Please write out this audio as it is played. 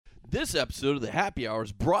This episode of the Happy Hour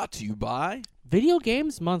is brought to you by Video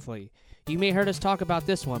Games Monthly. You may heard us talk about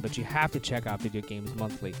this one, but you have to check out Video Games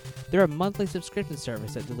Monthly. They're a monthly subscription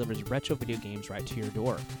service that delivers retro video games right to your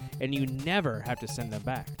door, and you never have to send them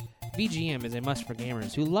back. VGM is a must for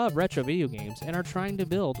gamers who love retro video games and are trying to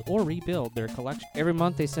build or rebuild their collection. Every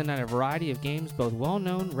month they send out a variety of games, both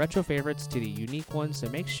well-known retro favorites to the unique ones, to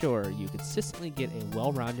make sure you consistently get a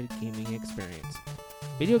well-rounded gaming experience.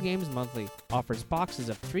 Video Games Monthly offers boxes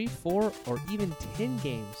of 3, 4, or even 10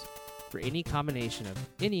 games for any combination of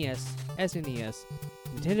NES, SNES,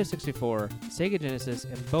 Nintendo 64, Sega Genesis,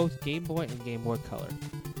 and both Game Boy and Game Boy Color.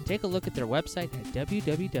 Take a look at their website at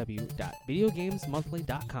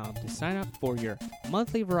www.videogamesmonthly.com to sign up for your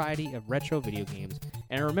monthly variety of retro video games.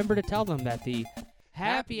 And remember to tell them that the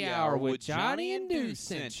Happy Hour with Johnny and Deuce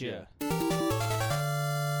sent you.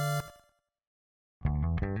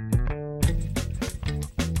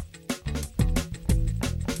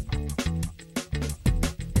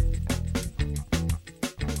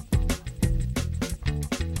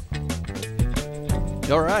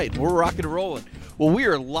 All right, we're rocking and rolling. Well, we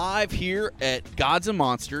are live here at Gods and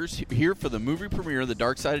Monsters, here for the movie premiere of The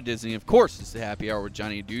Dark Side of Disney. Of course, it's the Happy Hour with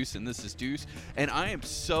Johnny and Deuce, and this is Deuce. And I am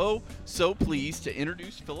so pleased to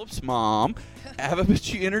introduce Philip's mom. How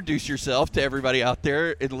about you introduce yourself to everybody out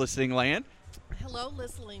there in listening land? Hello,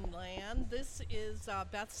 listening land. This is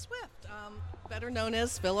Beth Swift, better known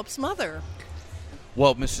as Philip's mother.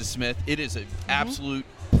 Well, Mrs. Smith, it is an absolute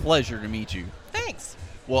pleasure to meet you. Thanks.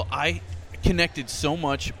 Well, I connected so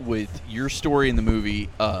much with your story in the movie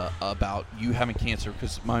about you having cancer,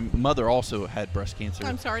 because my mother also had breast cancer.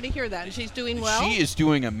 I'm sorry to hear that. She's doing well? She is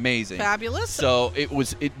doing amazing. Fabulous. So it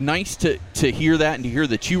was nice to hear that and to hear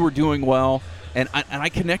that you were doing well. And I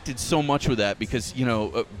connected so much with that because, you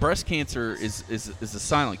know, breast cancer is a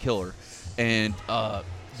silent killer. And,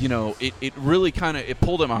 you know, it really it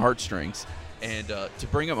pulled at my heartstrings. And to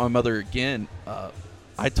bring up my mother again,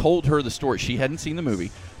 I told her the story. She hadn't seen the movie.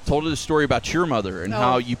 Told her the story about your mother and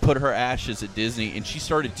how you put her ashes at Disney, and she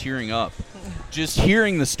started tearing up just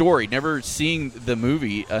hearing the story, never seeing the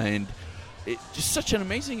movie, and it just such an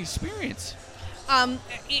amazing experience.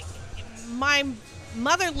 My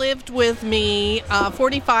mother lived with me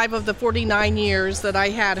 45 of the 49 years that I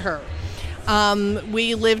had her.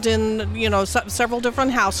 We lived in, you know, several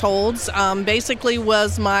different households. Basically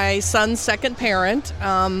was my son's second parent,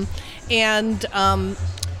 and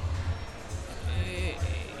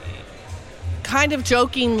kind of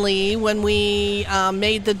jokingly, when we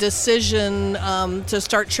made the decision to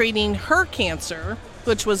start treating her cancer,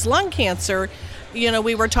 which was lung cancer, you know,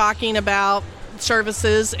 we were talking about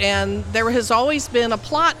services, and there has always been a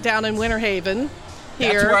plot down in Winter Haven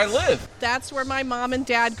here. That's where I live. That's where my mom and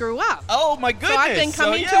dad grew up. Oh, my goodness. So I've been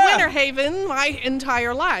coming to Winter Haven my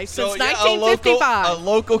entire life, since 1955. A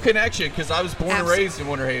local connection, because I was born and raised in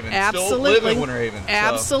Winter Haven. Absolutely. Still live in Winter Haven.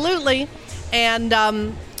 Absolutely.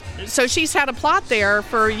 And so she's had a plot there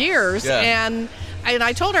for years, and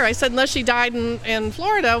I told her, I said, unless she died in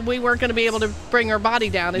Florida, we weren't going to be able to bring her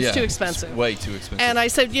body down. It's too expensive. It's way too expensive. And I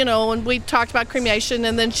said, you know, and we talked about cremation,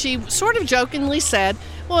 and then she sort of jokingly said,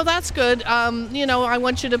 well, that's good. You know, I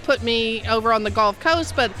want you to put me over on the Gulf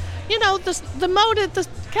Coast, but, you know, the moat at the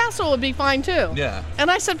castle would be fine, too. Yeah.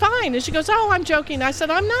 And I said, fine. And she goes, oh, I'm joking. I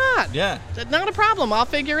said, I'm not. Yeah. I said, not a problem. I'll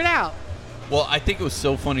figure it out. Well, I think it was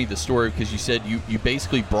so funny, the story, because you said you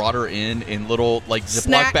basically brought her in little, like,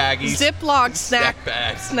 Ziploc baggies. Ziploc snack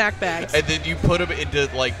bags. Snack bags. And then you put them into,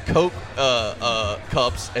 like, Coke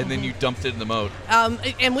cups, and then you dumped it in the moat.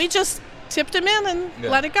 And we just tipped them in and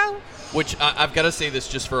let it go. Which, I've got to say this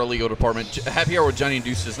just for our legal department. Happy Hour with Johnny and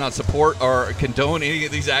Deuce does not support or condone any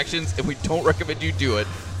of these actions, and we don't recommend you do it.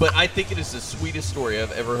 But I think it is the sweetest story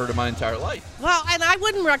I've ever heard in my entire life. Well, and I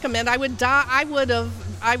wouldn't recommend. I would die. I would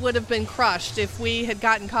have been crushed if we had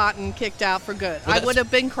gotten caught and kicked out for good. Well, I would have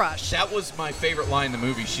been crushed. That was my favorite line in the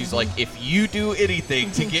movie. She's like, if you do anything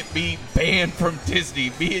to get me banned from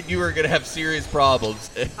Disney, me and you are going to have serious problems.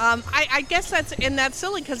 I guess that's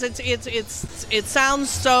silly, because it sounds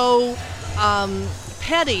so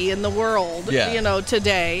petty in the world, you know,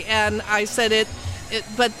 today. And I said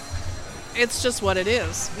but it's just what it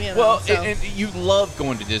is. You know, well, so. and you love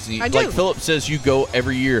going to Disney. I do. Like Philip says, you go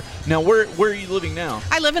every year. Now, where are you living now?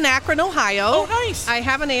 I live in Akron, Ohio. Oh, nice. I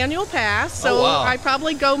have an annual pass, so wow. I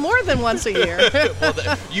probably go more than once a year. Well,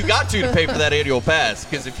 you got to pay for that annual pass,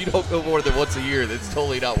 because if you don't go more than once a year, that's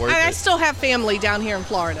totally not worth it. I still have family down here in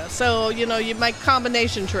Florida, so, you know, you make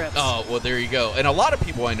combination trips. Oh, well, there you go. And a lot of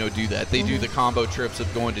people I know do that. They do the combo trips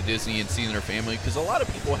of going to Disney and seeing their family, because a lot of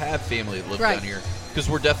people have family that live down here, because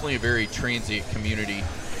we're definitely a very transient community.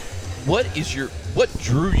 What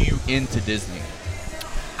drew you into Disney?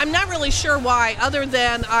 I'm not really sure why, other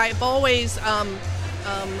than I've always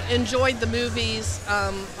enjoyed the movies.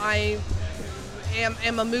 I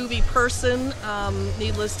am a movie person,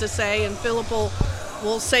 needless to say, and Philip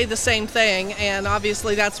will say the same thing, and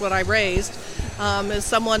obviously that's what I raised, as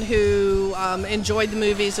someone who enjoyed the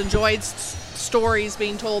movies, enjoyed stories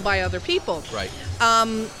being told by other people. Right.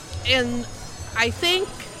 And I think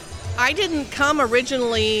I didn't come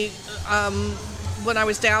originally when I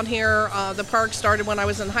was down here. The park started when I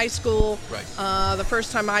was in high school. Right. The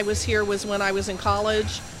first time I was here was when I was in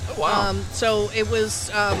college. Oh, wow. So it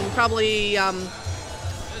was probably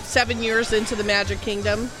 7 years into the Magic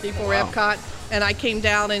Kingdom before Wow. Epcot. And I came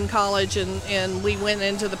down in college, and we went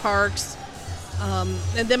into the parks.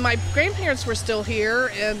 And then my grandparents were still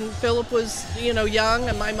here, and Philip was, young,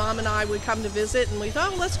 and my mom and I would come to visit, and we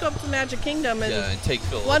thought, let's go up to the Magic Kingdom. And And take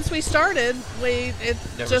Philip. once we started, it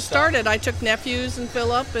Never just stopped. started. I took nephews and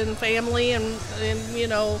Philip and family and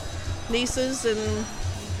nieces and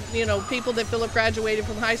people that Philip graduated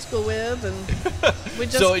from high school with, and we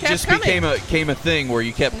just So it kept just coming. became a thing where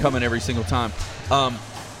you kept coming every single time.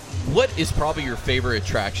 What is probably your favorite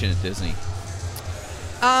attraction at Disney?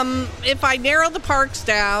 If I narrow the parks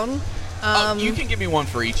down, You can give me one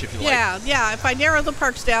for each if you like. yeah. If I narrow the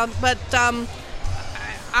parks down, but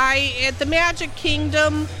I at the Magic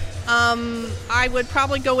Kingdom, I would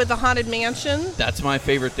probably go with the Haunted Mansion. That's my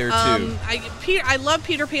favorite there too. I love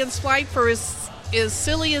Peter Pan's Flight for as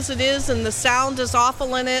silly as it is, and the sound is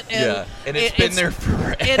awful in it. And and it's been there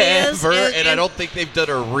forever. It is, and I don't think they've done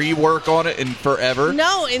a rework on it in forever.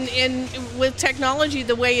 No, and with technology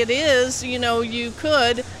the way it is, you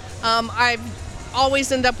could. I've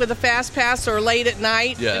always end up with a fast pass or late at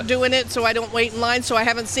night doing it, so I don't wait in line. So I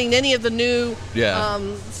haven't seen any of the new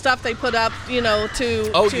stuff they put up. You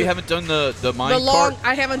haven't done the mine the long. cart?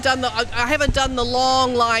 I haven't done the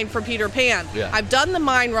long line for Peter Pan. Yeah. I've done the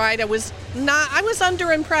mine ride. I was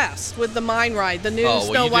under impressed with the mine ride, the new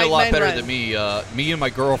Snow you White did a lot mine better ride. than me. Me and my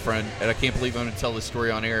girlfriend, and I can't believe I'm going to tell this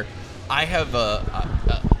story on air. I have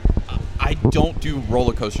I don't do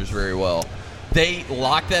roller coasters very well. They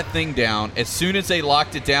locked that thing down. As soon as they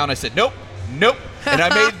locked it down, I said, nope. And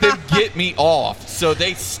I made them get me off. So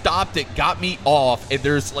they stopped it, got me off, and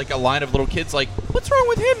there's like a line of little kids like, what's wrong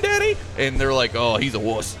with him, Daddy? And they're like, oh, he's a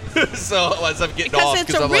wuss. So as I'm getting off,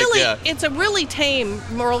 because it's a really tame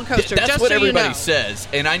roller coaster. That's just what so everybody you know. says,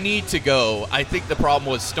 and I need to go. I think the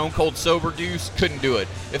problem was Stone Cold Sober Deuce couldn't do it.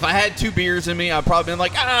 If I had 2 beers in me, I'd probably been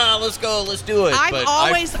like, let's go, let's do it.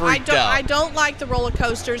 I don't like the roller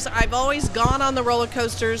coasters. I've always gone on the roller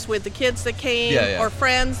coasters with the kids that came or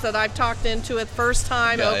friends that I've talked into it first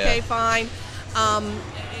time. Fine.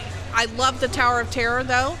 I love the Tower of Terror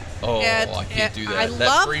though. Oh, I can't do that.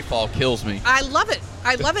 That free fall kills me. I love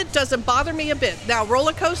it. Doesn't bother me a bit. Now,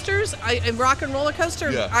 roller coasters, and rock and roller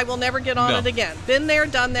coasters, I will never get on it again. Been there,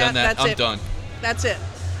 done that. That's it. I'm done. That's it.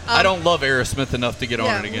 I don't love Aerosmith enough to get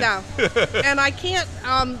on it again. No. And I can't.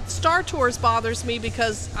 Star Tours bothers me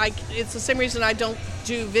because it's the same reason I don't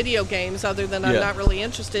do video games, other than I'm not really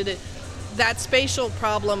interested in. That spatial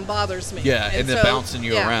problem bothers me. Yeah, and then bouncing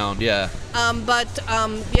you around. Yeah. I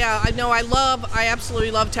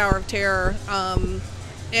absolutely love Tower of Terror.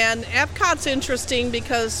 And Epcot's interesting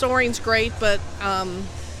because Soaring's great, but I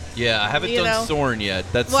haven't done Soaring yet.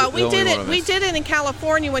 we did it. We did it in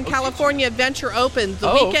California when California Adventure opened.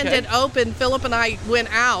 The weekend it opened, Philip and I went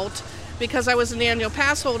out because I was an annual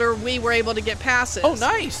pass holder. We were able to get passes. Oh,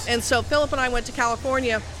 nice! And so Philip and I went to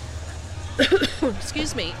California.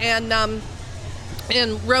 Excuse me, and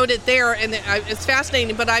rode it there, and it's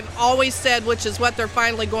fascinating. But I've always said, which is what they're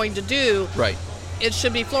finally going to do. Right. It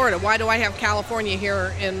should be Florida. Why do I have California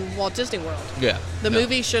here in Walt Disney World? Yeah. The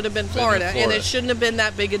movie should have been Florida, and it shouldn't have been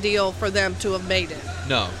that big a deal for them to have made it.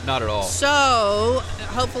 No, not at all. So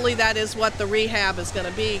hopefully that is what the rehab is going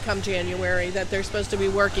to be come January, that they're supposed to be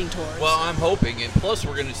working towards. Well, I'm hoping, and plus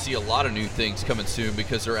we're going to see a lot of new things coming soon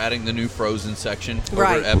because they're adding the new Frozen section over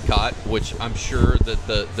at Epcot, which I'm sure that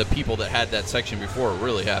the people that had that section before are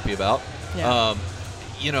really happy about. Yeah.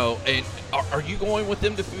 And are you going with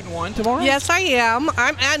them to Food and Wine tomorrow? Yes, I am.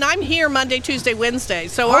 I'm here Monday, Tuesday, Wednesday.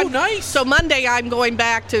 So nice. So Monday I'm going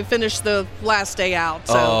back to finish the last day out.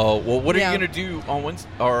 So, what are you going to do on Wednesday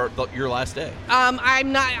or your last day?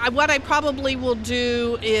 I'm not. What I probably will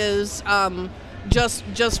do is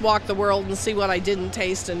just walk the world and see what I didn't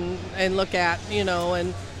taste and look at,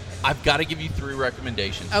 and. I've got to give you 3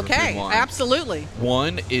 recommendations. For Food and Wine. Absolutely.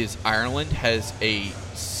 One is Ireland has a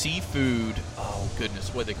seafood. Oh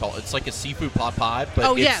goodness, what do they call it? It's like a seafood pot pie,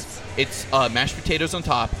 but it's mashed potatoes on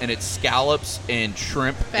top, and it's scallops and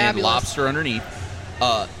shrimp and lobster underneath.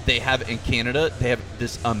 They have in Canada. They have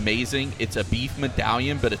this amazing. It's a beef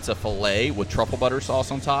medallion, but it's a fillet with truffle butter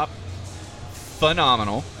sauce on top.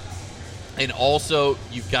 Phenomenal. And also,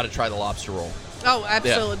 you've got to try the lobster roll. Oh,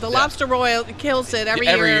 absolutely. Yeah. The lobster roll kills it every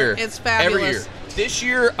year. It's fabulous. Every year. This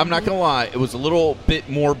year, I'm not going to lie, it was a little bit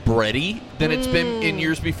more bready than it's been in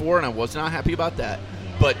years before, and I was not happy about that.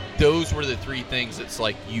 But those were the 3 things it's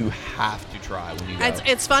like you have to try when you go.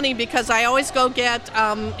 It's funny because I always go get,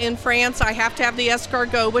 in France, I have to have the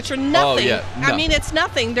escargot, which are nothing. Oh, yeah. No. I mean, it's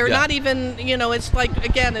nothing. They're not even, it's like,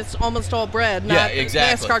 again, it's almost all bread, not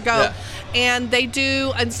exactly. escargot. Yeah. And they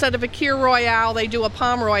do, instead of a Kir Royale, they do a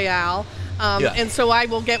Pomme Royale. And so I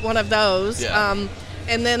will get one of those. Yeah.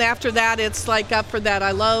 And then after that, it's like up for that. I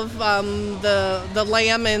love the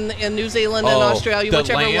lamb in New Zealand and Australia,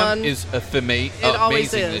 whichever one. The lamb is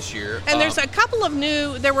amazing this year. And there's a couple of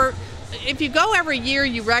new. If you go every year,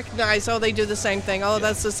 you recognize. They do the same thing.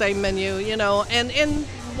 That's the same menu. And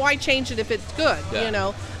why change it if it's good?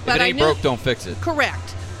 Yeah. But if it ain't broke, don't fix it.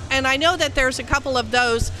 Correct. And I know that there's a couple of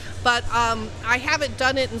those, but I haven't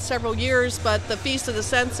done it in several years. But the Feast of the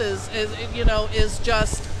Senses is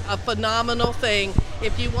just a phenomenal thing.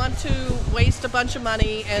 If you want to waste a bunch of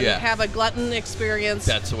money and have a glutton experience,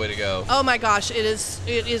 that's the way to go. Oh my gosh, it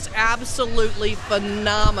is absolutely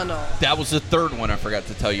phenomenal. That was the third one I forgot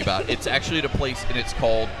to tell you about. It's actually at a place, and it's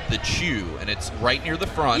called The Chew, and it's right near the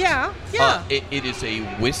front. Yeah. It is a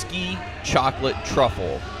whiskey chocolate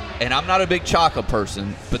truffle. And I'm not a big chocolate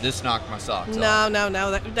person, but this knocked my socks off.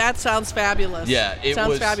 No. That sounds fabulous. Yeah, it sounds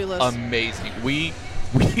was fabulous. Amazing. We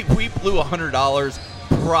blew $100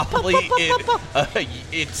 probably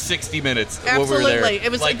in 60 minutes when we were there. Absolutely.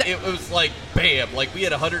 It was like bam, like we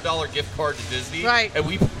had a $100 gift card to Disney, right? And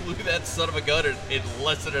we blew that son of a gun in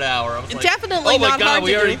less than an hour. I was like, definitely oh my not god, hard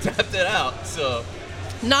we to already do. tapped it out. So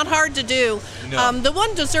not hard to do. No. The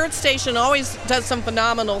one dessert station always does some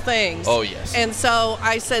phenomenal things. Oh yes. And so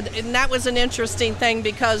I said, and that was an interesting thing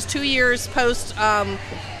because 2 years post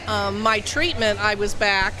my treatment, I was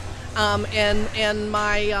back, and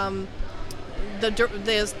my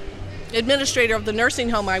the administrator of the nursing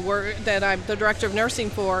home that I'm the director of nursing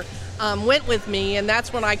for, went with me, and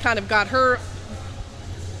that's when I kind of got her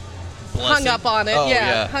hung up on it.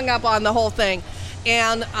 Hung up on the whole thing.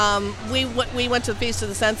 And we went to the Feast of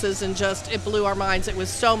the Senses, and it blew our minds. It was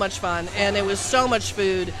so much fun, and it was so much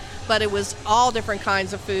food, but it was all different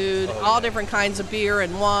kinds of food, different kinds of beer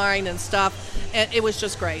and wine and stuff. And it was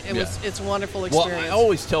just great. It's a wonderful experience. Well, I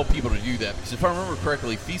always tell people to do that because if I remember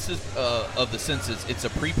correctly, Feast of the Senses, it's a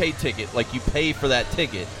prepaid ticket. Like you pay for that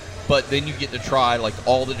ticket, but then you get to try like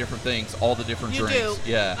all the different things, all the different drinks. You do.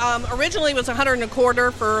 Yeah. Originally, it was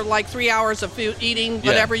 $125 for like 3 hours of food, eating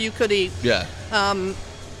whatever you could eat. Yeah.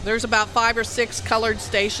 There's about 5 or 6 colored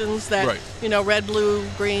stations that red, blue,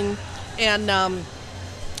 green, and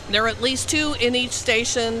there were at least 2 in each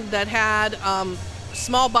station that had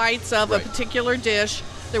small bites of a particular dish.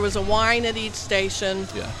 There was a wine at each station.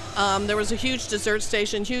 Yeah. There was a huge dessert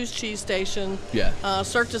station, huge cheese station. Yeah.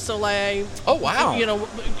 Cirque du Soleil. Oh wow.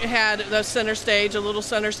 Had the center stage, a little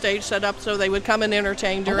center stage set up so they would come and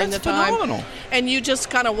entertain during the time. Phenomenal. And you just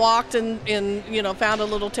kind of walked and found a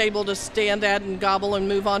little table to stand at and gobble and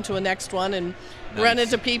move on to a next one and run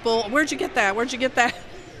into people. Where'd you get that? Where'd you get that?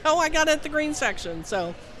 Oh, I got it at the green section.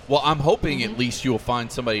 So. Well, I'm hoping at least you'll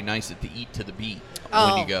find somebody nice at the Eat to the Beat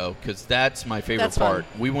when you go, because that's my favorite part.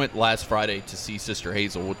 Fun. We went last Friday to see Sister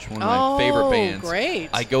Hazel, which is one of my favorite bands. Great.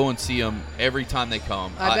 I go and see them every time they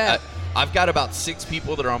come. I bet. I've got about 6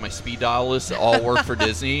 people that are on my speed dial list that all work for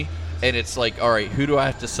Disney. And it's like, all right, who do I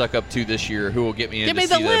have to suck up to this year? Who will get me in to see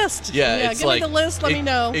them? Give me the list. Yeah, it's give like, me the list. Let me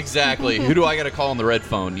know. Exactly. Who do I got to call on the red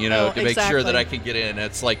phone, to make sure that I can get in?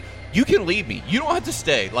 It's like, you can leave me. You don't have to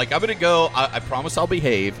stay. Like, I'm going to go. I promise I'll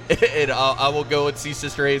behave. And I will go and see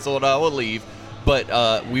Sister Hazel, and I will leave.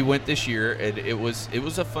 But we went this year, and it was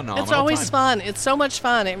a phenomenal It's always time. fun. It's so much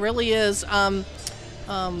fun. It really is.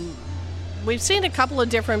 We've seen a couple of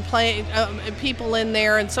different people in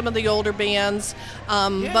there and some of the older bands,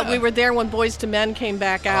 but we were there when Boyz II Men came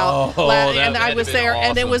back out, and I was there,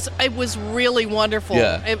 awesome. and it was really wonderful.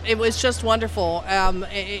 Yeah. It was just wonderful, and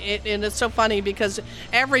it's so funny because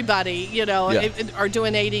everybody, are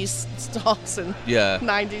doing 80s songs and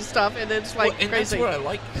 90s stuff, and it's like and crazy. that's what I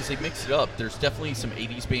like because they mix it up. There's definitely some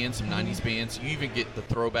 80s bands, some 90s bands. You even get the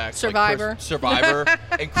throwbacks, Survivor, like Survivor,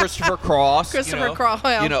 and Christopher Cross.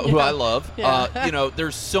 Who I love. Yeah.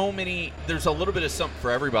 There's so many. There's a little bit of something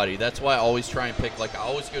for everybody. That's why I always try and pick. Like I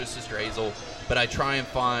always go to Sister Hazel, but I try and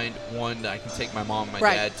find one that I can take my mom and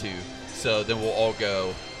my dad to. So then we'll all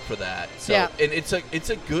go for that. So, Yeah. and it's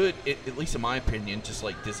a good, at least in my opinion, just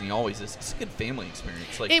like Disney always is. It's a good family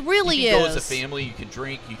experience. Like It really you can go as a is. family. You can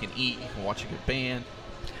drink. You can eat. You can watch a good band.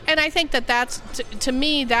 And I think that's to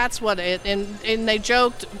me that's what it. And they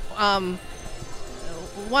joked.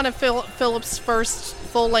 One of Philip's first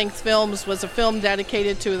full-length films was a film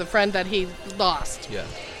dedicated to the friend that he lost. Yeah.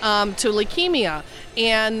 To leukemia.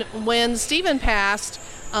 And when Stephen passed,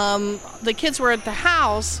 the kids were at the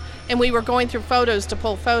house, and we were going through photos to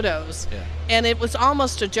pull photos. Yeah. And it was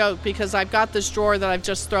almost a joke because I've got this drawer that I've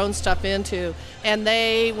just thrown stuff into, and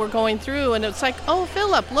they were going through, and it's like, oh,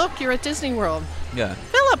 Philip, look, you're at Disney World. Yeah.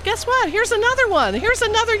 Philip, guess what? Here's another one. Here's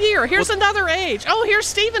another year. Here's another age. Oh, here's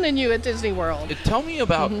Stephen and you at Disney World. Tell me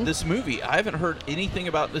about this movie. I haven't heard anything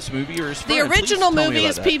about this movie or his friend. The original Please tell me movie about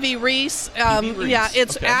is that. P.V. Reese. P.V. Reese. Yeah,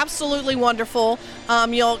 it's Okay. absolutely wonderful.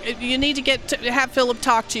 You need to have Philip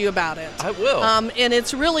talk to you about it. I will. And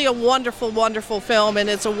it's really a wonderful, wonderful film, and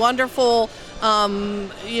it's a wonderful,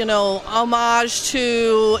 homage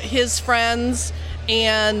to his friends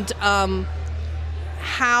and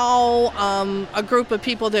how a group of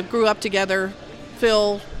people that grew up together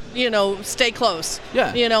stay close.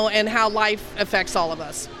 Yeah. And how life affects all of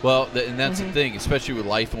us. Well, and that's the thing, especially with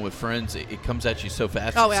life and with friends, it comes at you so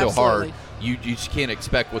fast, Oh, and so hard. absolutely. You just can't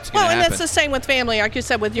expect what's going Well, to and happen. that's the same with family. Like you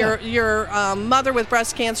said, with your mother with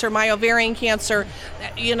breast cancer, my ovarian cancer,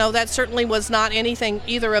 that certainly was not anything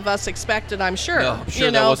either of us expected, I'm sure. No, I'm sure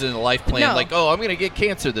that wasn't a life plan. No. Like, oh, I'm going to get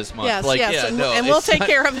cancer this month. Yes, like, yes, yeah, and, no, and we'll it's take not-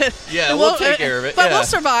 care of it. Yeah, And we'll take care of it, But yeah. we'll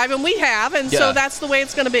survive, and we have, and Yeah. so that's the way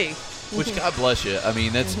it's going to be. Which, God bless you. I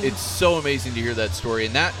mean, it's so amazing to hear that story.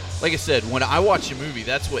 And that, like I said, when I watched the movie,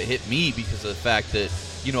 that's what hit me because of the fact that,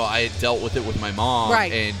 I had dealt with it with my mom.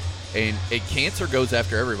 Right. And cancer goes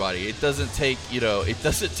after everybody. It doesn't take, it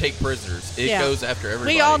doesn't take prisoners. It Yeah. goes after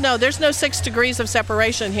everybody. We all know there's no 6 degrees of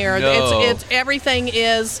separation here. No. It's everything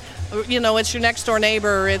is, it's your next door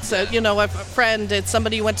neighbor. It's a friend. It's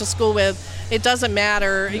somebody you went to school with. It doesn't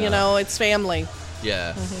matter. Yeah. It's family.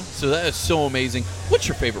 Yeah. So that is so amazing. What's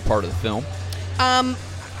your favorite part of the film?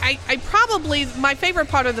 I probably my favorite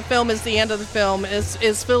part of the film is the end of the film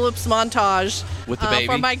is Philip's montage With the baby?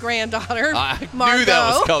 for my granddaughter. I Margot. knew that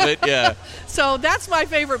was coming. Yeah. So that's my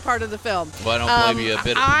favorite part of the film. Well, I don't blame you a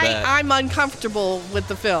bit for that. I'm uncomfortable with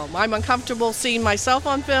the film. I'm uncomfortable seeing myself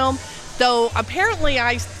on film, though apparently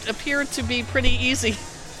I appear to be pretty easy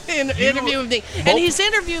in interviewing me. And he's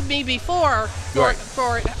interviewed me before Right.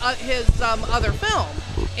 for his other film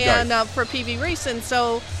and for P.V. Reese. And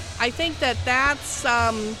so I think that's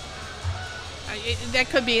that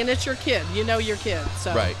could be, and it's your kid. Your kid.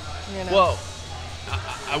 So, Right. Well,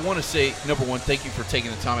 I want to say, number one, thank you for taking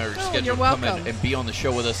the time out of your schedule you're to come in welcome. and be on the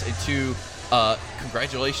show with us. And two,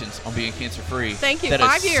 congratulations on being cancer-free. Thank you. That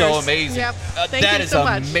 5 is years. so amazing. Yep. Thank that you is so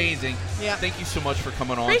much. amazing. Yeah. Thank you so much for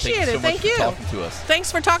coming on. Appreciate Thank you so it. much Thank for you. talking to us.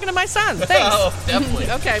 Thanks for talking to my son. Thanks. Oh,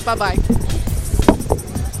 definitely. Okay, bye-bye.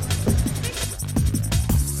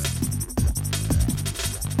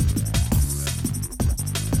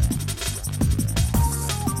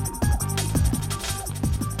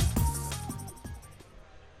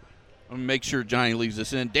 I'm going to make sure Johnny leaves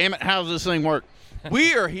this in. Damn it, how does this thing work?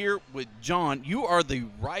 We are here with John. You are the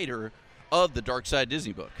writer of the Dark Side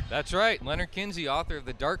Disney book. That's right. Leonard Kinsey, author of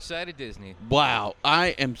The Dark Side of Disney. Wow. I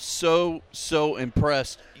am so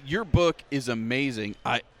impressed. Your book is amazing.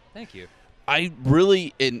 Thank you. I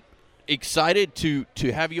really am excited to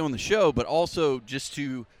have you on the show, but also just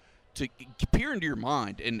to peer into your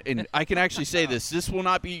mind. And I can actually say this. This will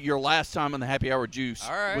not be your last time on the Happy Hour Juice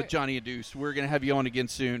All right. with Johnny and Deuce. We're going to have you on again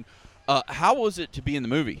soon. How was it to be in the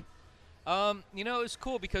movie? It was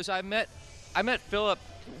cool because I met Philip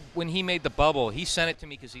when he made The Bubble. He sent it to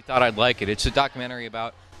me because he thought I'd like it. It's a documentary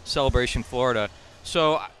about Celebration, Florida.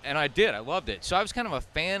 So, and I did. I loved it. So I was kind of a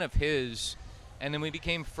fan of his, and then we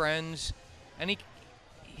became friends. And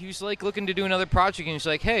he was like looking to do another project, and he's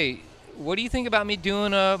like, "Hey, what do you think about me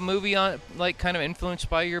doing a movie on like kind of influenced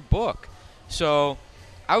by your book?" So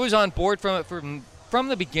I was on board from it from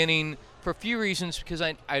the beginning for a few reasons because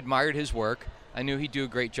I admired his work. I knew he'd do a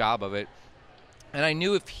great job of it. And I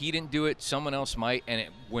knew if he didn't do it, someone else might, and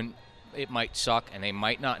it might suck, and they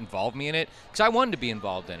might not involve me in it, because I wanted to be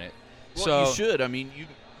involved in it. Well, so you should. I mean,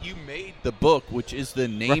 you made the book, which is the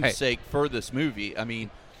namesake for this movie. I mean,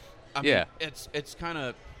 Yeah. it's kind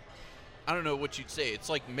of, I don't know what you'd say. It's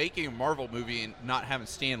like making a Marvel movie and not having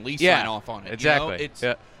Stan Lee Yeah, sign off on it. exactly. It's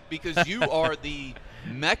Yeah. because you are the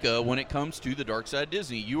mecca when it comes to the Dark Side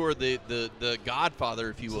Disney. You are the godfather,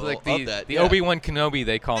 if you it's will, like of that. the Yeah. Obi-Wan Kenobi,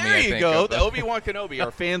 they call me, There I you think. go. of The Obi-Wan Kenobi. Our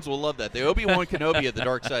fans will love that. The Obi-Wan Kenobi at the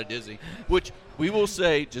Dark Side of Disney, which we will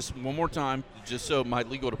say just one more time, just so my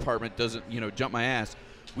legal department doesn't, jump my ass.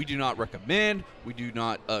 we do not recommend, we do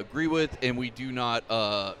not agree with, and we do not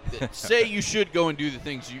say you should go and do the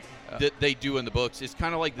things that they do in the books. It's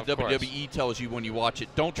kind of like the WWE tells you when you watch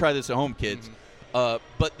it, don't try this at home, kids.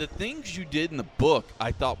 But the things you did in the book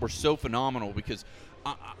I thought were so phenomenal because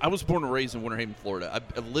I was born and raised in Winter Haven, Florida.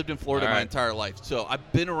 I've lived in Florida my entire life. So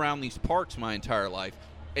I've been around these parks my entire life.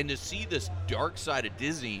 And to see this dark side of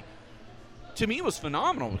Disney, to me, it was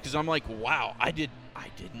phenomenal because I'm like, wow, I didn't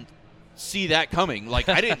see that coming. Like,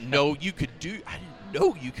 I didn't know you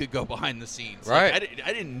could go behind the scenes. Right. Like,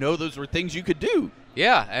 I didn't know those were things you could do.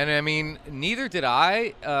 Yeah, and I mean, neither did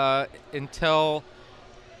I until,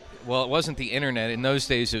 well, it wasn't the internet. In those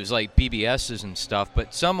days, it was like BBSs and stuff.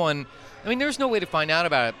 But there's no way to find out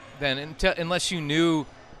about it then unless you knew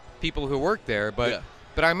people who worked there. But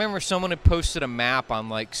I remember someone had posted a map on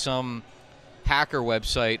like some hacker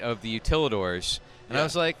website of the Utilidors, and I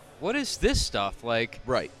was like, what is this stuff? Like,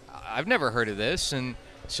 I've never heard of this. And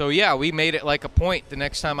so, we made it like a point the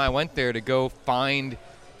next time I went there to go find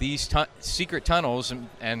these secret tunnels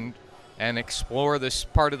and explore this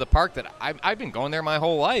part of the park that I've been going there my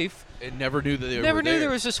whole life. And never knew that they never were knew there. there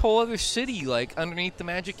was this whole other city like underneath the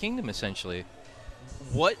Magic Kingdom, essentially.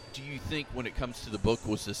 What do you think, when it comes to the book,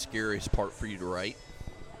 was the scariest part for you to write?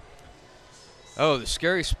 Oh, the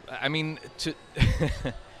scariest. I mean,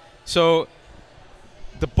 so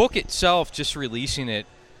the book itself, just releasing it,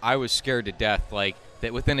 I was scared to death. Like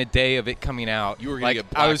that, within a day of it coming out, you were gonna get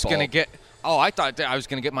I was gonna get. Oh, I thought that I was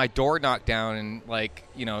gonna get my door knocked down, and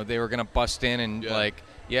they were gonna bust in and like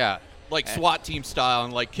SWAT team style,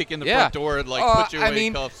 and like kick in the front door and like put you away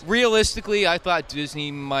in cuffs. Realistically, I thought Disney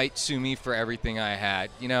might sue me for everything I had.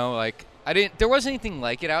 There wasn't anything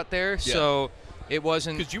like it out there, so. It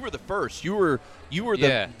wasn't because you were the first. You were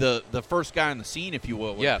the first guy on the scene, if you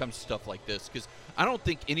will, when it comes to stuff like this. Because I don't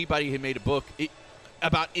think anybody had made a book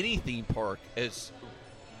about any theme park as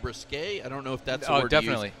risque. I don't know if that's the word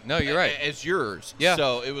definitely. to use, no, you're right. As yours. Yeah.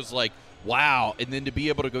 So it was like, wow. And then to be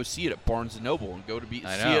able to go see it at Barnes & Noble and see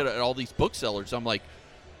it at all these booksellers, I'm like,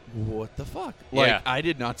 what the fuck? Like, I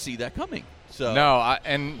did not see that coming. So no,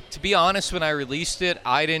 and to be honest, when I released it,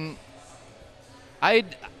 I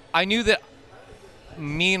knew that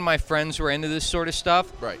me and my friends were into this sort of stuff.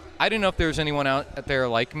 Right. I didn't know if there was anyone out there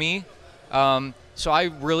like me. So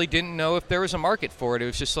I really didn't know if there was a market for it. It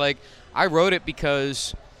was just like, I wrote it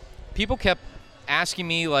because people kept asking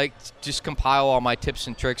me, like, just compile all my tips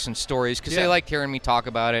and tricks and stories because they liked hearing me talk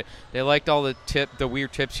about it. They liked all the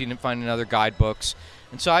weird tips you didn't find in other guidebooks.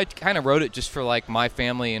 And so I kind of wrote it just for, like, my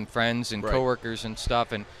family and friends and coworkers and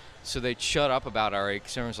stuff. And so they'd shut up about it already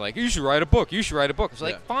because everyone's like, you should write a book. You should write a book. I was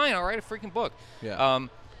like, fine, I'll write a freaking book. Yeah.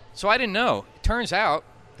 So I didn't know. It turns out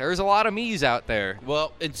there's a lot of me's out there.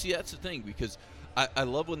 Well, and see, that's the thing because I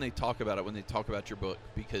love when they talk about it, when they talk about your book,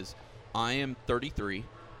 because I am 33.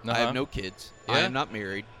 I have no kids. I am not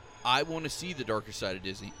married. I want to see the darker side of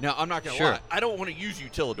Disney. Now, I'm not going to lie. I don't want to use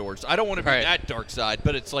Utilidors. I don't want to be that dark side,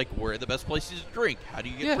 but it's like, where are the best places to drink? How do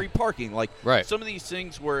you get free parking? Like, some of these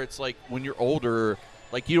things where it's like, when you're older,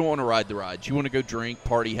 like, you don't want to ride the rides. You want to go drink,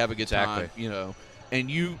 party, have a good time, And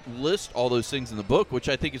you list all those things in the book, which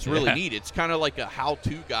I think is really neat. It's kind of like a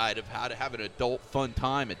how-to guide of how to have an adult fun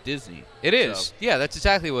time at Disney. It is. Yeah, that's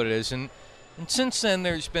exactly what it is. And since then,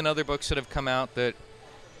 there's been other books that have come out that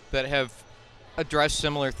have addressed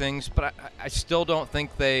similar things, but I still don't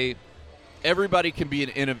think they... Everybody can be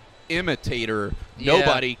an imitator. Yeah.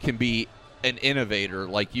 Nobody can be an innovator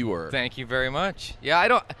like you were. Thank you very much.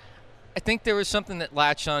 Yeah, I think there was something that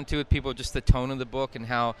latched onto with people, just the tone of the book and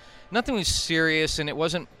how nothing was serious, and it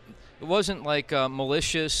wasn't like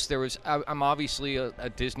malicious. I'm obviously a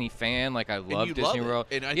Disney fan. Like, I love Disney World.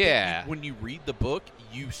 And I think when you read the book,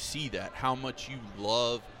 you see that, how much you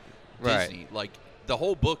love Disney. Like, the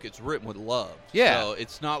whole book is written with love. Yeah. So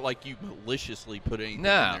it's not like you maliciously put anything in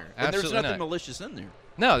there. And there's nothing not. malicious in there.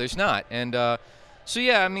 No, there's not. And there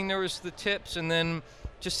was the tips, and then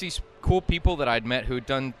just these cool people that I'd met who had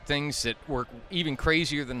done things that were even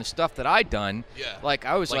crazier than the stuff that I'd done. Yeah. Like,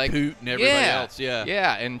 I was like Hoot and everybody else. Yeah.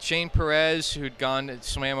 Yeah. And Shane Perez, who'd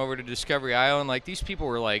swam over to Discovery Island. Like, these people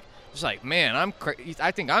were like, just like, man,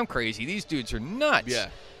 I think I'm crazy. These dudes are nuts. Yeah.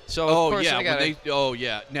 So, of course, I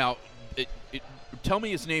gotta... Now, tell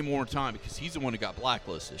me his name one more time, because he's the one who got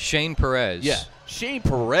blacklisted. Shane Perez. Yeah. Shane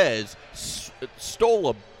Perez stole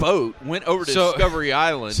a boat, went over to Discovery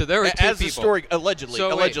Island. So there were two as people. The story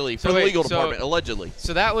allegedly from the legal department, allegedly.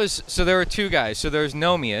 So there were two guys. So there's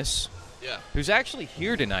Nomius, who's actually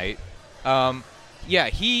here tonight.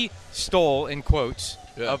 He stole, in quotes.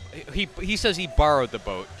 Yeah. He says he borrowed the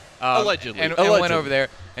boat. Allegedly. And went over there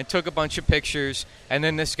and took a bunch of pictures. And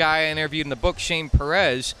then this guy I interviewed in the book, Shane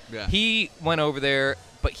Perez, he went over there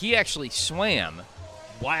but he actually swam.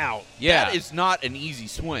 Wow. Yeah. That is not an easy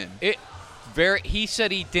swim. He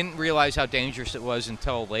said he didn't realize how dangerous it was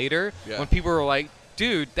until later, Yeah. when people were like,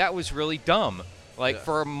 dude, that was really dumb, like Yeah.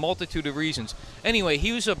 for a multitude of reasons. Anyway,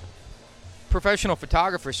 he was a professional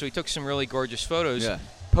photographer, so he took some really gorgeous photos, Yeah.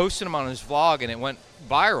 posted them on his vlog, and it went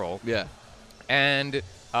viral. Yeah. And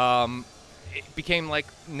it became like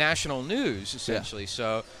national news, essentially.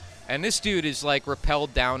 So, and this dude is like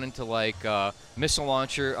rappelled down into like missile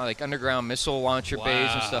launcher, like underground missile launcher bays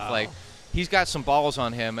and stuff. Wow. Like, he's got some balls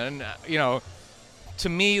on him, and you know, to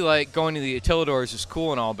me, like going to the Utilidors is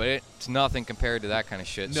cool and all, but it's nothing compared to that kind of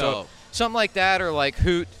shit. No. So something like that, or like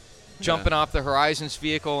Hoot jumping off the Horizons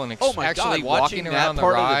vehicle and Oh my actually God! walking Watching around that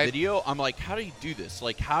part the of ride. the video, I'm like, how did he do this?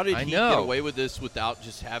 Like, how did I he know. get away with this without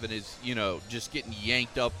just having his, just getting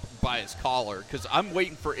yanked up by his collar? Because I'm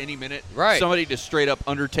waiting for any minute somebody to straight up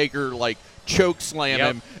Undertaker like choke slam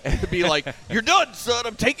him and be like, "You're done, son.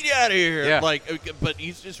 I'm taking you out of here." Yeah. Like, but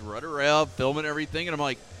he's just running around filming everything, and I'm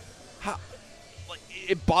like, how? Like,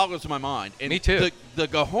 it boggles my mind. And Me too. The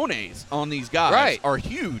cojones on these guys Right. are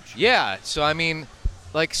huge. Yeah, so I mean,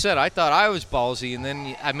 like I said, I thought I was ballsy, and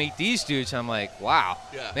then I meet these dudes. I'm like, wow,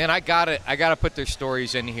 Yeah. man, I gotta put their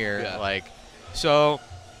stories in here. Yeah. Like, so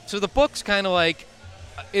the book's kind of like,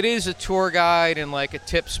 it is a tour guide and like a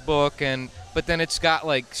tips book, but then it's got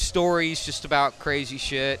like stories just about crazy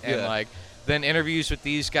shit, and Yeah. like then interviews with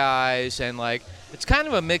these guys, and like it's kind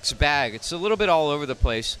of a mixed bag. It's a little bit all over the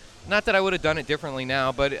place. Not that I would have done it differently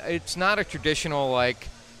now, but it's not a traditional like,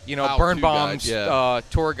 How-to Birnbaum's guide, yeah.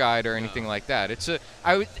 tour guide or anything like that. It's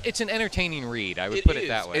an entertaining read. I would put it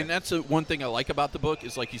that way. And that's one thing I like about the book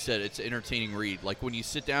is, like you said, it's an entertaining read. Like when you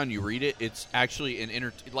sit down, you read it, it's actually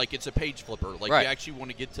it's a page flipper. Like Right. you actually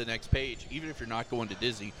want to get to the next page, even if you're not going to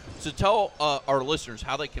Disney. So tell our listeners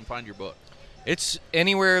how they can find your book. It's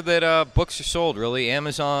anywhere that books are sold, really.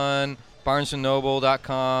 Amazon,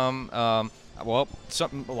 BarnesandNoble.com. A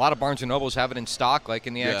lot of Barnes and Nobles have it in stock, like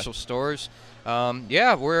in the actual stores.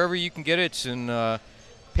 Wherever you can get it. It's in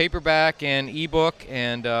paperback and ebook,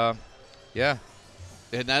 and And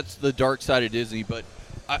that's the dark side of Disney. But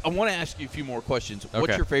I want to ask you a few more questions. What's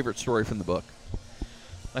Okay. your favorite story from the book?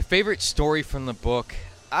 My favorite story from the book,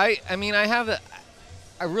 I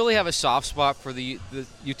really have a soft spot for the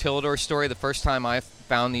Utilidor story. The first time I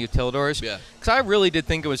found the Utilidors, Yeah. because I really did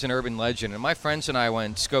think it was an urban legend, and my friends and I went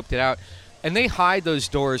and scoped it out, and they hide those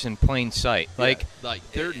doors in plain sight. Like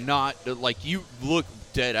they're not like you look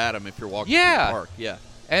dead at them if you're walking Yeah. through the park. Yeah.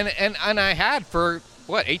 and I had for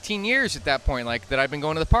 18 years at that point, like that I've been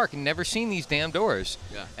going to the park and never seen these damn doors.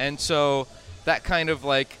 Yeah. And so that kind of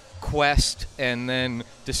like quest and then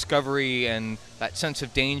discovery and that sense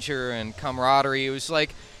of danger and camaraderie, it was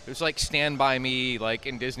like Stand By Me, like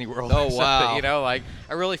in Disney World. Oh, or something, wow. You know, like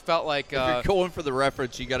I really felt like If you're going for the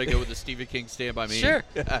reference, you got to go with the Stephen King Stand By Me. Sure.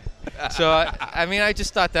 So I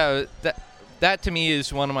just thought that to me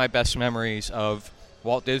is one of my best memories of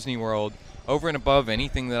Walt Disney World, over and above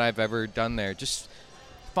anything that I've ever done there. Just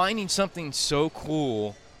finding something so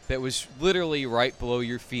cool that was literally right below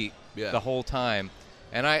your feet Yeah. the whole time.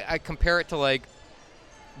 And I compare it to like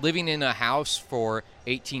living in a house for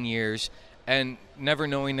 18 years and never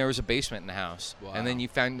knowing there was a basement in the house. Wow. And then you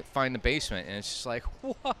find the basement, and it's just like,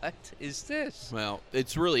 what is this? Well,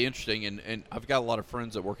 it's really interesting, and I've got a lot of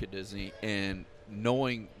friends that work at Disney, and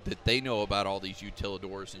knowing that they know about all these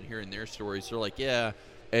Utilidors and hearing their stories, they're like, yeah.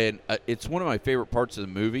 And it's one of my favorite parts of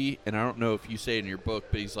the movie, and I don't know if you say it in your book,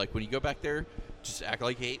 but he's like, when you go back there, just act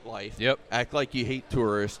like you hate life. Yep. Act like you hate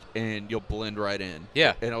tourists, and you'll blend right in.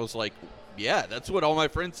 Yeah. And I was like, yeah, that's what all my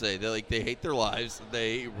friends say. They hate their lives.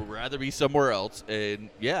 They would rather be somewhere else. And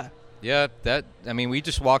yeah. Yeah, we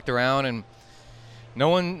just walked around and no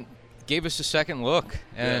one gave us a second look.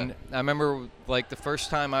 And I remember like the first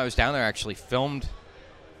time I was down there, I actually filmed.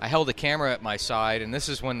 I held a camera at my side, and this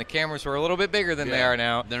is when the cameras were a little bit bigger than they are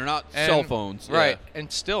now. They're not And- cell phones. Right. Yeah.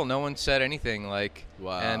 And still no one said anything. Like,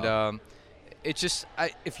 Wow. And it's just,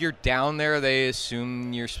 if you're down there, they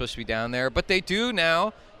assume you're supposed to be down there. But they do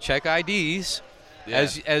now check IDs, Yeah.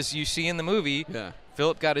 as you see in the movie. Yeah.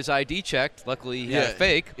 Philip got his ID checked. Luckily, he had a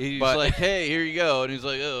fake. He's but like, hey, here you go. And he's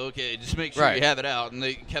like, oh, okay, just make sure Right. you have it out. And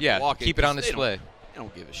they kept Yeah, walking. keep it on 'cause display. They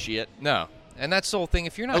don't give a shit. No, and that's the whole thing.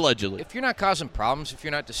 If you're not Allegedly. if you're not causing problems, if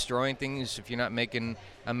you're not destroying things, if you're not making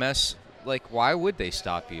a mess, like why would they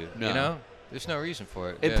stop you? No. You know, there's no reason for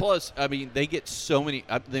it. And Yeah. plus, I mean, they get so many.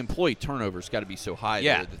 The employee turnover's got to be so high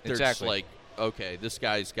Yeah, there that they're exactly. just like, okay, this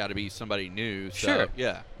guy's got to be somebody new. So, Sure.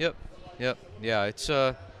 Yeah. Yep. Yeah. It's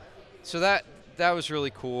so that was really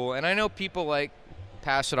cool, and I know people like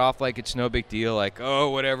pass it off like it's no big deal, like, oh,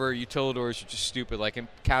 whatever, utilidors are just stupid, like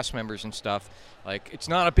cast members and stuff. Like, it's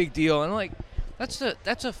not a big deal. And, like, that's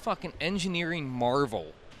a fucking engineering marvel.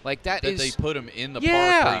 Like, that is... they put them in the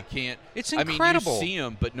Yeah. park where you can't... It's I mean, incredible. you see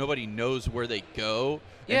them, but nobody knows where they go.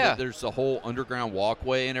 And Yeah. there's the whole underground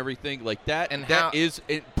walkway and everything. Like, that. And that is...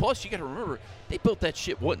 And plus, you got to remember, they built that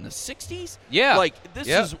shit, what, in the 60s? Yeah. Like, this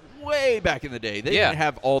Yeah. is way back in the day. They Yeah. didn't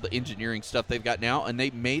have all the engineering stuff they've got now, and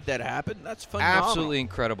they made that happen. That's phenomenal. Absolutely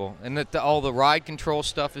incredible. And that all the ride control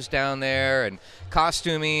stuff is down there, and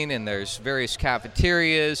costuming, and there's various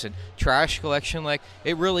cafeterias and trash collection. Like,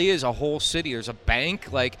 it really is a whole city. There's a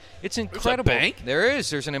bank. Like, it's incredible. bank? There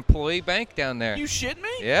is. There's an employee bank down there. You shitting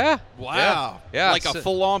me? Yeah. Wow. Yeah. Like a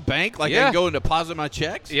full-on bank? Like I Yeah. can go and deposit my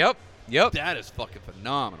checks? Yep. That is fucking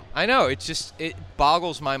phenomenal. I know. It's just, it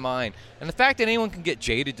boggles my mind. And the fact that anyone can get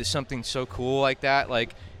jaded to something so cool like that,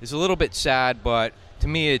 like, is a little bit sad, but to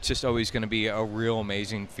me, it's just always going to be a real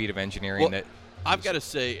amazing feat of engineering. Well, that I've got to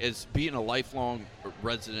say, as being a lifelong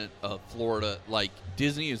resident of Florida, like,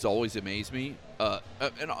 Disney has always amazed me,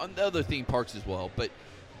 and on the other theme parks as well, but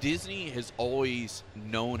Disney has always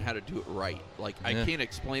known how to do it right. Like, I Yeah. can't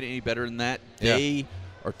explain it any better than that. Yeah. They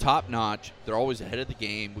are top-notch. They're always ahead of the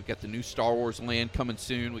game. We got the new Star Wars land coming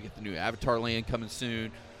soon. We got the new Avatar land coming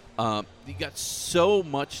soon. You got so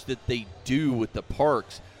much that they do with the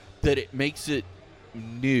parks that it makes it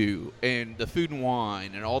new, and the food and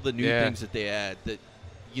wine and all the new Yeah. things that they add that,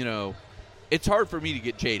 you know, it's hard for me to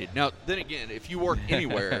get jaded. Now, then again, if you work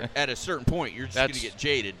anywhere at a certain point, you're just going to That's- get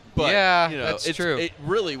jaded. But, Yeah, you know, that's it's, true. It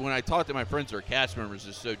really, when I talk to my friends who are cast members,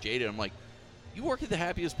 are so jaded, I'm like, you work at the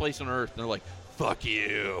happiest place on earth. And they're like, fuck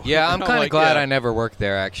you. Yeah, I'm And kind of like, glad yeah. I never worked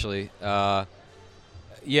there, actually.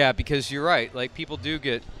 Yeah, because you're right. Like, people do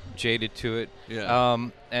get jaded to it. Yeah.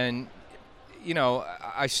 And, you know,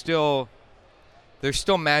 there's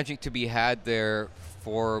still magic to be had there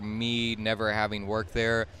for me never having worked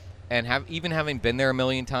there. And even having been there a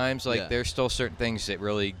million times, like, Yeah. there's still certain things that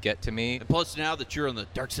really get to me. And plus, now that you're on the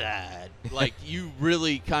dark side, like, you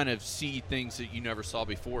really kind of see things that you never saw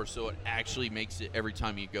before, so it actually makes it, every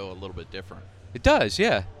time you go, a little bit different. It does,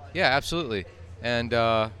 yeah. Yeah, absolutely. And,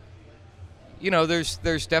 you know, there's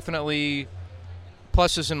definitely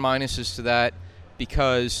pluses and minuses to that,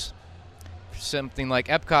 because something like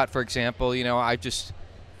Epcot, for example, you know, I just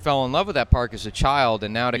fell in love with that park as a child,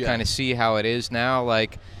 and now to Yeah. kind of see how it is now,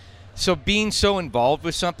 like, so being so involved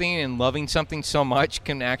with something and loving something so much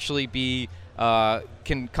can actually be,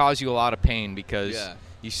 can cause you a lot of pain, because Yeah.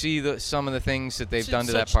 you see some of the things that they've It's done in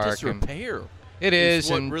to that such park. And disrepair. it is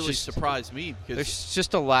is, what and really just, surprised me, because there's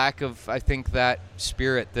just a lack of, I think, that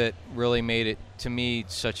spirit that really made it, to me,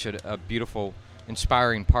 such a beautiful,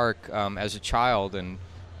 inspiring park as a child. And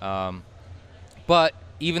but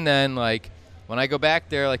even then, like, when I go back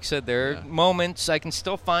there, like I said, there Yeah. are moments I can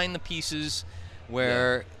still find the pieces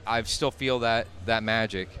where I still feel that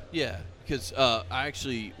magic. yeah, because I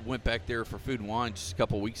actually went back there for food and wine just a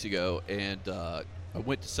couple weeks ago, and I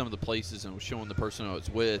went to some of the places and was showing the person I was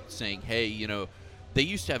with, saying, hey, you know, they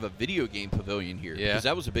used to have a video game pavilion here, Yeah. because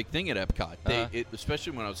that was a big thing at Epcot. Uh-huh.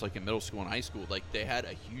 Especially when I was like in middle school and high school, like, they had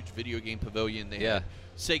a huge video game pavilion. They Yeah. had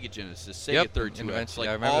Sega Genesis, Sega Yep, 32X, Invention, like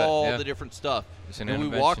I remember that, all yeah. the different stuff. It's an And we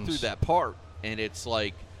walked through Inventions. that part, and it's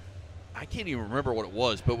like, I can't even remember what it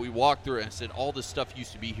was, but we walked through it and I said, all this stuff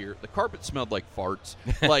used to be here. The carpet smelled like farts.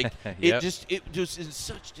 Like, Yep. it just in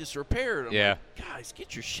such disrepair. And I'm Yeah. like, guys,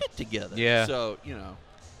 get your shit together. Yeah. So, you know.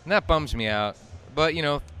 And that bums me out. But, you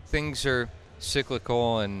know, things are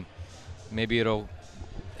cyclical, and maybe it'll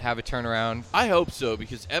have a turnaround. I hope so,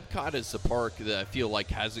 because Epcot is the park that I feel like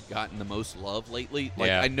hasn't gotten the most love lately. Like,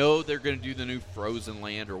 Yeah. I know they're going to do the new Frozen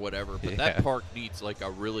Land or whatever, but Yeah. that park needs like a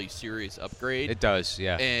really serious upgrade. It does,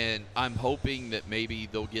 yeah. And I'm hoping that maybe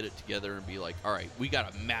they'll get it together and be like, all right, we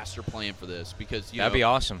got a master plan for this, because, you That'd know, be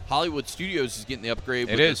awesome. Hollywood Studios is getting the upgrade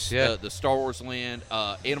It with is, this, yeah. the Star Wars Land.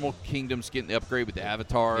 Animal Kingdom's getting the upgrade with the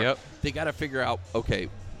Avatar. Yep. They got to figure out, okay,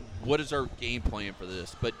 what is our game plan for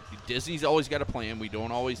this? But Disney's always got a plan. We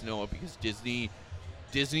don't always know it, because Disney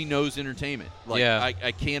knows entertainment. Like, Yeah.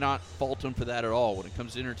 I cannot fault them for that at all. When it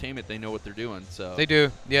comes to entertainment, they know what they're doing. So They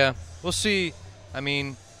do, yeah. We'll see. I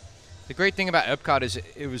mean, the great thing about Epcot is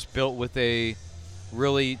it was built with a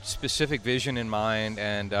really specific vision in mind,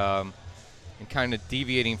 and kind of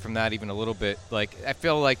deviating from that even a little bit. Like, I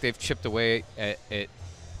feel like they've chipped away at it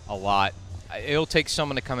a lot. It'll take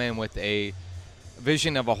someone to come in with a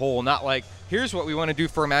vision of a whole, not like, here's what we want to do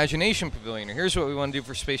for Imagination Pavilion, or here's what we want to do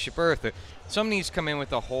for Spaceship Earth. Someone needs to come in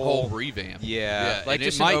with a whole revamp. Yeah, like and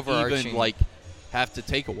just it an might overarching- even like have to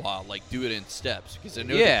take a while. Like, do it in steps, because I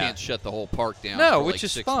know Yeah. they can't shut the whole park down. No, for which like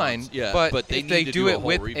is 6 fine. months. Yeah, but they if need they to do a it whole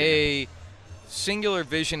with revamp. a singular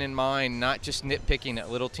vision in mind, not just nitpicking at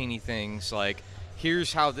little teeny things. Like,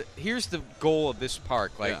 here's the goal of this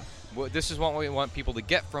park. Like, this is what we want people to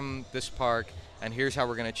get from this park, and here's how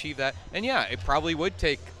we're going to achieve that. And yeah, it probably would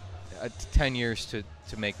take 10 years to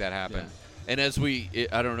make that happen. Yeah. And as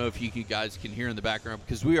I don't know if you guys can hear in the background,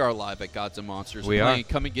 because we are live at Gods and Monsters. We are.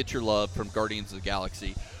 Come and get your love from Guardians of the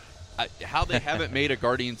Galaxy. How they haven't made a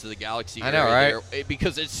Guardians of the Galaxy I know, right? there,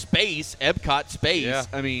 because it's space, Epcot space. Yeah.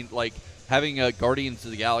 I mean, like, having a Guardians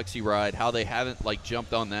of the Galaxy ride, how they haven't, like,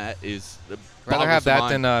 jumped on that is Rather have that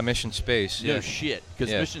mind. than Mission Space. No shit,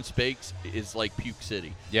 because Mission Space is like Puke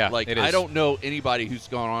City. Yeah, like, it is. I don't know anybody who's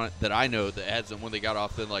gone on it that I know that hasn't, when they got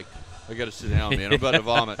off, been like, I got to sit down, man. I'm about to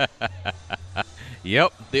vomit.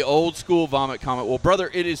 Yep. The old school vomit comment. Well, brother,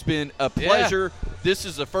 it has been a pleasure. Yeah. This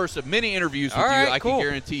is the first of many interviews with you. I can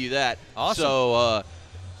guarantee you that. Awesome. So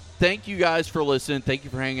thank you guys for listening. Thank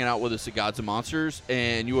you for hanging out with us at Gods and Monsters.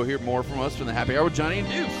 And you will hear more from us from the Happy Hour with Johnny and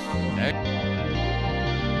Deuce. Okay.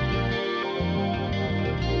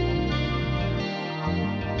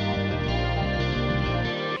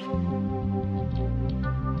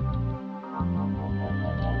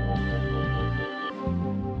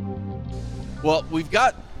 Well, we've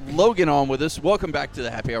got Logan on with us. Welcome back to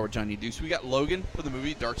the Happy Hour with Johnny Deuce. We got Logan for the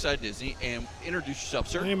movie Dark Side Disney. And introduce yourself,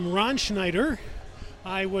 sir. I'm Ron Schneider.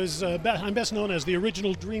 I'm best known as the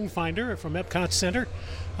original Dreamfinder from Epcot Center.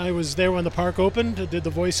 I was there when the park opened, did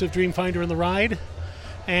the voice of Dreamfinder in the ride,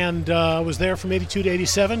 and was there from 82 to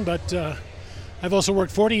 87. But I've also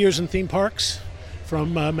worked 40 years in theme parks,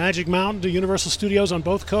 from Magic Mountain to Universal Studios on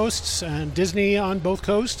both coasts and Disney on both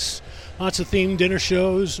coasts. Lots of themed dinner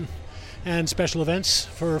shows and special events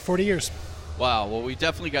for 40 years. Wow. Well, we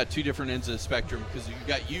definitely got two different ends of the spectrum, because you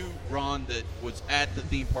got you, Ron, that was at the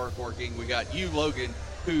theme park working. We got you, Logan,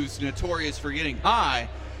 who's notorious for getting high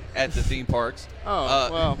at the theme parks.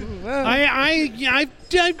 Well. I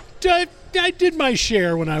did my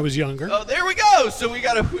share when I was younger. Oh, there we go. So we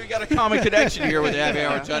got a common connection here with the Happy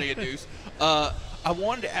Hour with Johnny and Deuce. I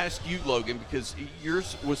wanted to ask you, Logan, because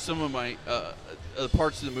yours was some of my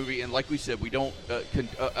parts of the movie, and like we said, we don't.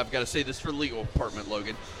 I've got to say this for the legal department,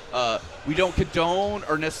 Logan. We don't condone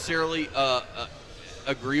or necessarily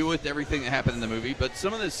agree with everything that happened in the movie, but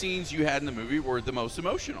some of the scenes you had in the movie were the most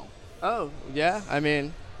emotional. Oh yeah, I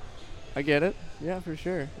mean, I get it. Yeah, for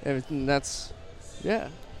sure. That's yeah.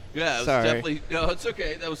 Yeah, it was Sorry. definitely. No, it's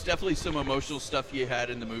okay. That was definitely some emotional stuff you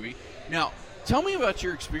had in the movie. Now, tell me about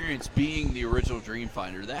your experience being the original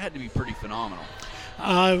Dreamfinder. That had to be pretty phenomenal.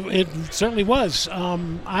 It certainly was.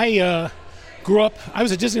 I grew up. I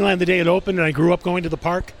was at Disneyland the day it opened, and I grew up going to the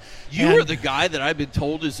park. You were the guy that I've been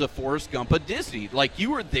told is the Forrest Gump of Disney. Like,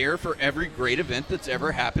 you were there for every great event that's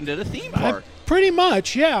ever happened at a theme park. Pretty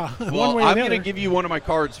much, yeah. Well, I'm going to give you one of my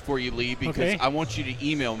cards before you leave, because Okay. I want you to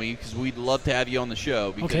email me, because we'd love to have you on the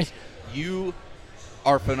show, because you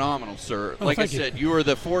are phenomenal, sir. Oh, like I thank you. said, you are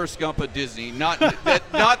the Forrest Gump of Disney. Not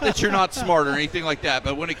that you're not smart or anything like that,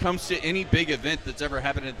 but when it comes to any big event that's ever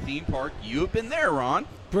happened at a theme park, you have been there, Ron.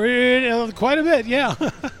 Quite a bit, yeah.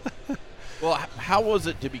 Well, how was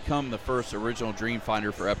it to become the first original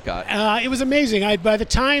Dreamfinder for Epcot? It was amazing. By the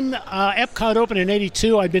time Epcot opened in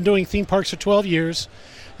 '82, I'd been doing theme parks for 12 years,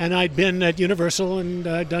 and I'd been at Universal and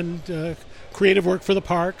done creative work for the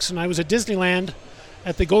parks, and I was at Disneyland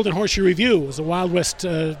at the Golden Horseshoe Review. It was a Wild West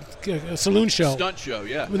saloon show. Stunt show,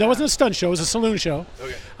 yeah. That wasn't a stunt show; it was a saloon show.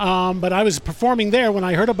 Okay. But I was performing there when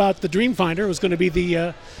I heard about the Dreamfinder. It was going to be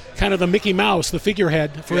the kind of the Mickey Mouse, the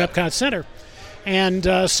figurehead for Epcot Center. And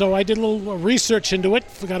so I did a little research into it,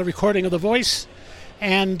 got a recording of the voice,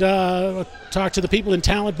 and talked to the people in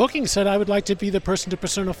talent booking, said I would like to be the person to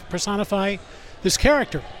personify this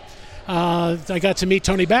character. I got to meet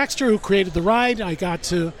Tony Baxter, who created the ride. I got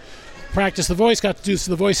to practice the voice, got to do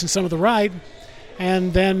the voice in some of the ride.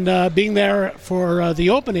 And then being there for the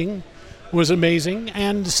opening was amazing.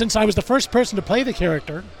 And since I was the first person to play the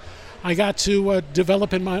character, I got to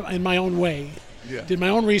develop in my own way. Yeah. Did my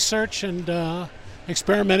own research and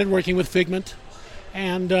experimented working with Figment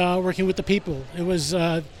and working with the people. It was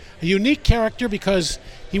a unique character because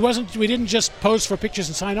we didn't just pose for pictures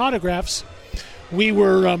and sign autographs. We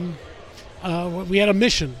were we had a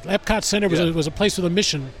mission. Epcot Center was a place with a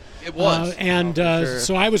mission. It was.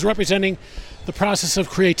 So I was representing the process of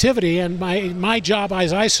creativity, and my job,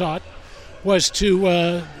 as I saw it, was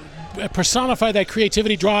to personify that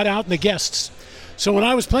creativity, draw it out in the guests. So when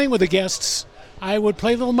I was playing with the guests, I would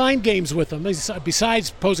play little mind games with them, besides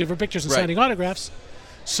posing for pictures and signing autographs,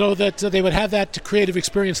 so that they would have that creative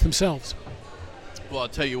experience themselves. Well, I'll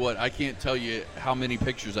tell you what, I can't tell you how many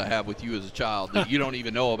pictures I have with you as a child that you don't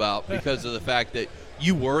even know about, because of the fact that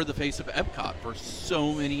you were the face of Epcot for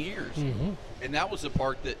so many years. Mm-hmm. And that was the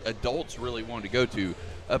park that adults really wanted to go to,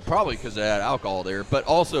 probably because it had alcohol there, but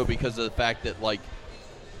also because of the fact that, like,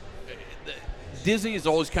 Disney has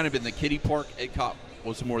always kind of been the kiddie park. Epcot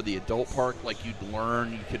was more the adult park. Like, you'd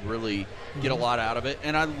learn, you could really get a lot out of it.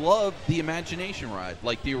 And I love the Imagination ride.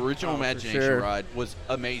 Like, the original Imagination ride was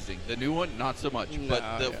amazing. The new one, not so much.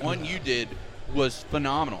 But the one you did was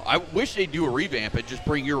phenomenal. I wish they'd do a revamp and just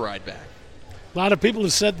bring your ride back. A lot of people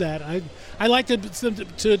have said that. I like to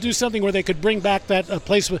do something where they could bring back that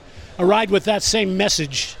place with a ride with that same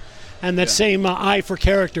message and that same eye for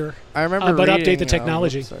character. I remember but reading, update the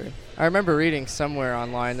technology. I remember reading somewhere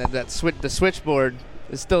online that the switchboard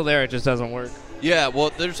is still there. It just doesn't work. Yeah,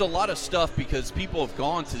 well, there's a lot of stuff because people have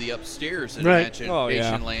gone to the upstairs in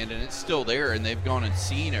Imagination Land, and it's still there, and they've gone and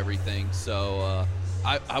seen everything. So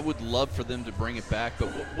I would love for them to bring it back. But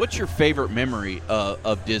what's your favorite memory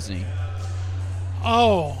of Disney?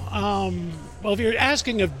 Well, if you're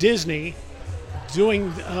asking of Disney,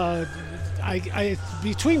 doing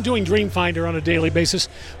between doing Dreamfinder on a daily basis,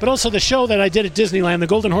 but also the show that I did at Disneyland, the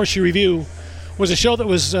Golden Horseshoe Review, was a show that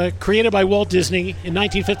was created by Walt Disney in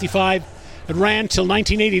 1955. It ran till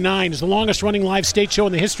 1989. It's the longest-running live stage show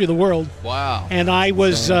in the history of the world. Wow! And I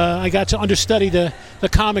got to understudy the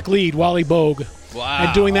comic lead, Wally Bogue. Wow!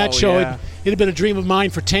 And doing that show, it had been a dream of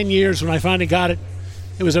mine for 10 years. When I finally got it,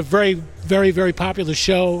 it was a very, very, very popular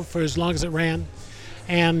show for as long as it ran,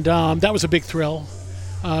 and that was a big thrill.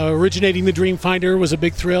 Originating the Dreamfinder was a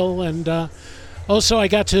big thrill, and also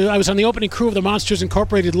I was on the opening crew of the Monsters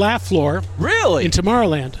Incorporated Laugh Floor. Really? In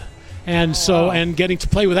Tomorrowland, and and getting to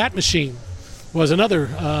play with that machine was another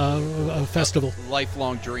festival.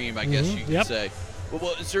 Lifelong dream, I guess you could say.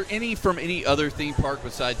 Well, is there any from any other theme park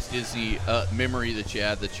besides Disney memory that you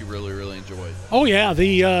had that you really, really enjoyed? Oh, yeah.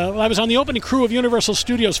 I was on the opening crew of Universal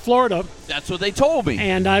Studios Florida. That's what they told me.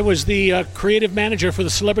 And I was the creative manager for the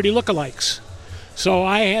Celebrity Lookalikes. So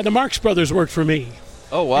I had the Marx Brothers worked for me.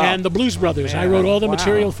 Oh, wow. And the Blues Brothers. I wrote all the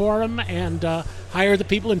material for them and hired the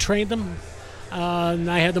people and trained them. And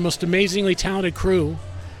I had the most amazingly talented crew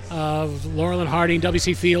of Laurel and Harding,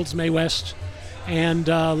 W.C. Fields, Mae West. And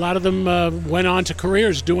a lot of them went on to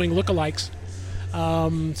careers doing lookalikes.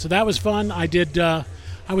 So that was fun. I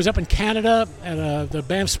was up in Canada at the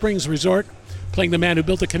Banff Springs Resort, playing the man who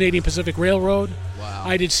built the Canadian Pacific Railroad. Wow.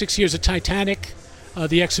 I did 6 years at Titanic,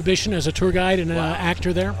 the exhibition, as a tour guide and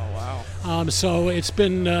actor there. Oh, wow. So it's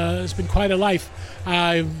been quite a life.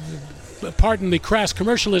 Pardon the crass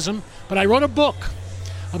commercialism, but I wrote a book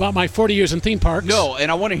about my 40 years in theme parks. No, and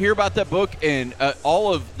I want to hear about that book, and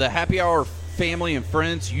all of the Happy Hour family and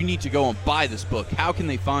friends, you need to go and buy this book. How can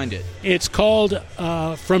they find it? It's called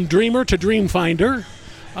From Dreamer to Dreamfinder,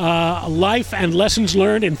 Life and Lessons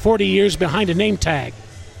Learned in 40 Years Behind a Name Tag.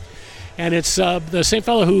 And it's the same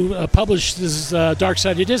fellow who published this Dark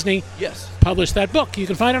Side of Disney. Yes. Published that book. You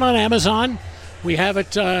can find it on Amazon. We have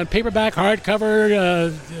it paperback,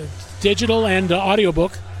 hardcover, digital, and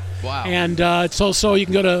audiobook. Wow. And it's also, you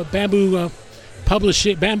can go to Bamboo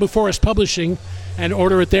Forest Publishing and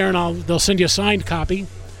order it there, and they'll send you a signed copy.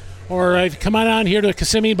 Or come on here to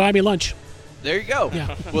Kissimmee and buy me lunch. There you go.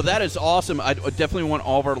 Yeah. Well, that is awesome. I definitely want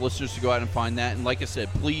all of our listeners to go out and find that. And like I said,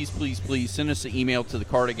 please, please, please send us an email to the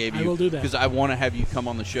card I gave you. I will do that. Because I want to have you come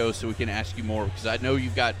on the show so we can ask you more. Because I know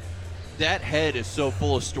you've got that head is so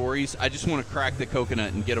full of stories. I just want to crack the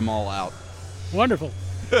coconut and get them all out. Wonderful.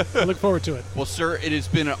 I look forward to it. Well, sir, it has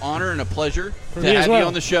been an honor and a pleasure to me as have you well.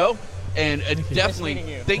 on the show. And definitely,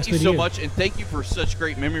 thank you Nice so meeting you. much. And thank you for such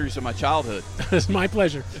great memories of my childhood. It's my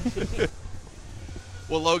pleasure.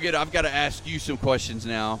 Well, Logan, I've got to ask you some questions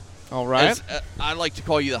now. All right. I like to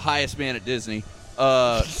call you the highest man at Disney.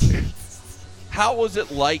 How was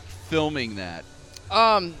it like filming that?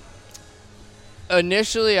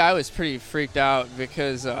 Initially, I was pretty freaked out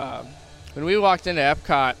because when we walked into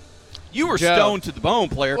Epcot, You were Joe. stoned to the bone,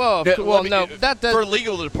 player. Well, no, that for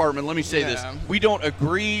legal department, let me say this. Yeah. We don't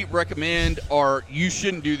agree, recommend, or you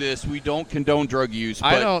shouldn't do this. We don't condone drug use.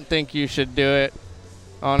 I But don't think you should do it.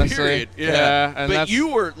 Honestly, period. Yeah. and But that's, you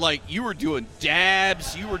were doing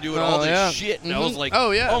dabs. You were doing all this yeah. shit. And I was Mhm. like,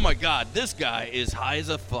 Oh, yeah. oh, my God, this guy is high as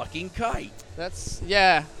a fucking kite.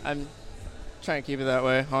 I'm trying to keep it that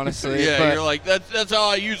way. Honestly, Yeah, but you're like, that's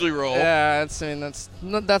how I usually roll. yeah, that's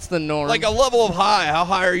the norm. Like a level of high. How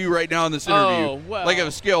high are you right now in this interview? Oh, well. Like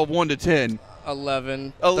a scale of 1 to 10.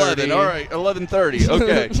 11. 11. 30. All right, 11:30.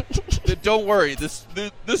 Okay. Don't worry. This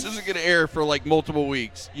isn't going to air for like multiple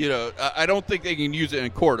weeks. You know, I don't think they can use it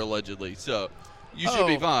in court allegedly. So you should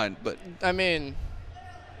be Oh. fine. But I mean,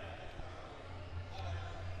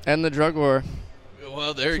 end the drug war.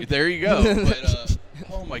 well, there you go. But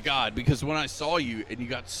oh my God, because when I saw you and you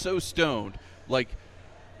got so stoned, like,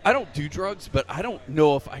 I don't do drugs, but I don't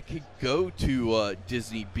know if I could go to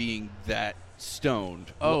Disney being that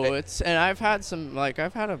stoned. Oh, and I've had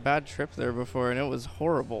a bad trip there before, and it was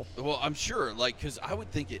horrible. Well, I'm sure, like, because I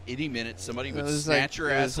would think at any minute somebody would was snatch your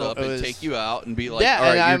ass up and take you out and be like, yeah, all right,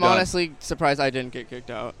 and you're I'm done. honestly surprised I didn't get kicked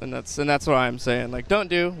out, and that's what I'm saying. Like, don't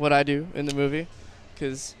do what I do in the movie,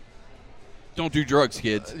 because Don't do drugs,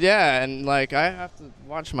 kids. yeah, and like I have to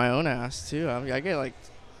watch my own ass too. I get like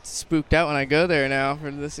spooked out when I go there now for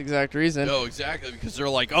this exact reason. No, exactly, because they're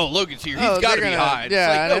like, oh, Logan's here. Oh, He's got to they're be gonna- high. yeah, It's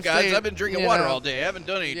and like, no, if guys, they- I've been drinking you water know, all day. I haven't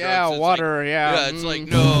done any yeah, drugs. It's water, like, yeah. Yeah, it's like,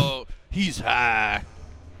 no, he's high.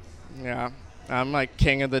 Yeah, I'm like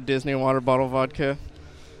king of the Disney water bottle vodka.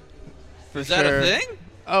 For Is that sure. a thing?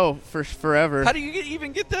 Oh, for forever. How do you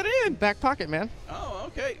even get that in? Back pocket, man. Oh,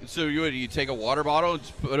 okay. So you take a water bottle and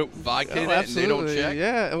just put vodka in Oh, it and they don't absolutely. check?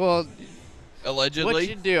 Yeah, well, Allegedly? what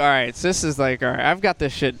you do? All right, so this is like, all right, I've got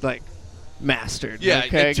this shit like mastered. Yeah,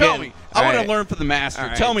 okay, and tell again. me. I want All to right. learn from the master. All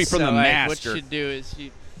right, Tell me from so, the like, master. What you do is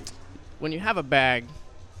when you have a bag,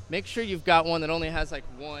 make sure you've got one that only has like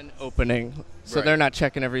one opening, so Right. they're not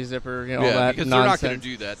checking every zipper, all yeah, that because nonsense. they're not going to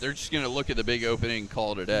do that. They're just going to look at the big opening and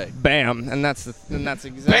call it a day. Bam, and that's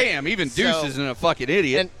exactly. Bam! Even Deuce So- isn't a fucking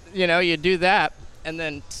idiot. And you do that, and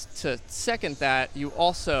then to second that, you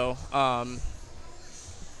also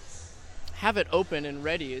have it open and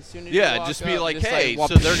ready as soon as you yeah, walk just be up, like, just hey, whop-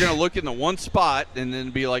 so they're going to look in the one spot and then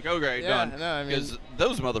be like, okay, Yeah, done. no, I mean- Because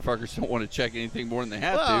those motherfuckers don't want to check anything more than they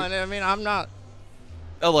have Well, to. and I mean, I'm not.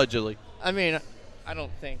 Allegedly. I mean, I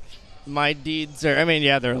don't think my deeds are. I mean,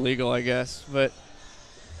 yeah, they're illegal, I guess, but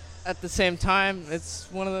at the same time, it's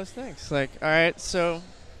one of those things. Like, all right, so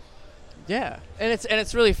yeah, and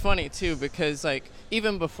it's really funny too, because like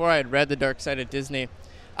even before I had read The Dark Side of Disney,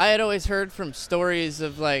 I had always heard from stories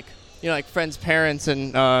of like like friends' parents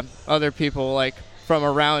and other people like from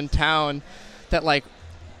around town that like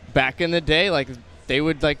back in the day like they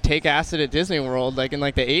would like take acid at Disney World like in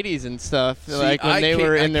like the 80s and stuff. See, like when they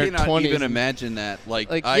were in their 20s. I cannot even imagine that. Like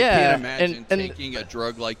I yeah, can't imagine and taking a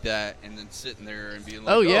drug like that and then sitting there and being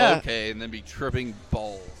like, Oh, yeah. okay, and then be tripping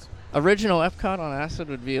balls. Original Epcot on acid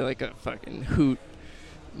would be like a fucking hoot.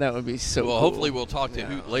 That would be so Well, cool. hopefully we'll talk to Yeah.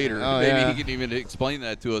 Hoot later. Oh, Maybe yeah. he can even explain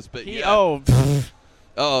that to us. But He- yeah.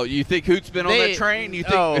 oh, You think Hoot's been on that train? You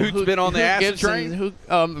think Hoot's Hoot- been on the Hoot acid Gibson, train? Hoot,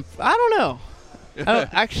 I don't know.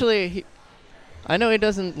 Actually, I know he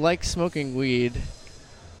doesn't like smoking weed.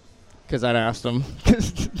 Because I'd asked him.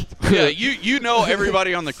 Yeah, you know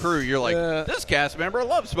everybody on the crew. You're like, Yeah. this cast member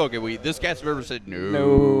loves smoking weed. This cast member said no.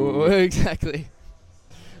 No, exactly.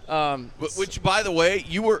 Which, by the way,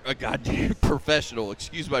 you were a goddamn professional.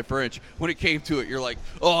 Excuse my French. When it came to it, you're like,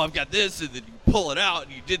 oh, I've got this, and then you pull it out,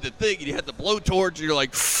 and you did the thing, and you had the blowtorch, and you're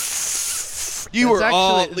like, you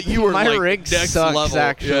were my like rig next sucks level.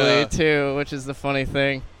 actually Yeah. too, which is the funny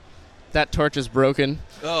thing. That torch is broken.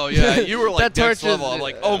 Oh yeah, you were like That next torch is- level. I'm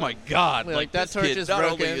like, oh my god, like, that this torch kid, is not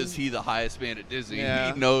only broken. is he the highest man at Disney,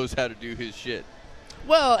 Yeah. he knows how to do his shit.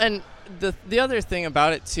 Well, and the other thing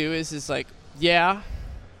about it too is like, yeah,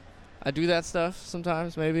 I do that stuff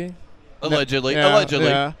sometimes, maybe. Allegedly, Yeah, allegedly.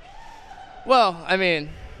 Yeah. Well, I mean,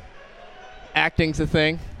 acting's a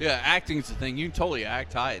thing. Yeah, acting's the thing. You can totally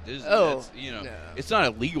act high at Disney. Oh, That's, yeah. it's not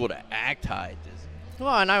illegal to act high at Disney.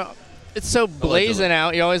 Well, and it's so blazing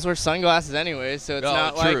out. You always wear sunglasses anyway, so it's Oh,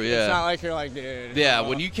 not true, like yeah. it's not like you're like, dude. Yeah,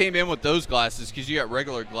 when you came in with those glasses, because you got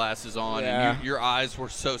regular glasses on, Yeah. and your eyes were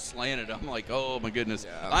so slanted, I'm like, oh my goodness,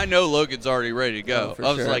 Yeah. I know Logan's already ready to go. Oh, for I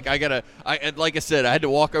was sure. like, and like I said, I had to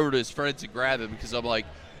walk over to his friends and grab him because I'm like,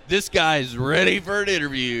 this guy's ready for an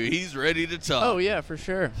interview. He's ready to talk. Oh yeah, for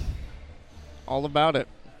sure. All about it.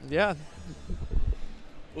 Yeah.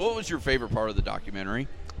 What was your favorite part of the documentary?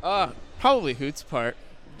 Probably Hoot's part.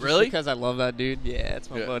 Just Really? Because I love that dude. Yeah, it's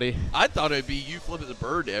my Yeah. buddy. I thought it'd be you flipping the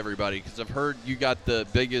bird to everybody because I've heard you got the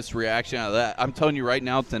biggest reaction out of that. I'm telling you right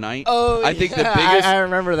now tonight. Oh, I think the yeah, biggest I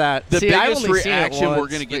remember that. The See, I've biggest only seen it reaction we're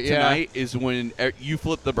once, going to get but yeah. tonight is when you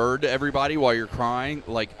flip the bird to everybody while you're crying.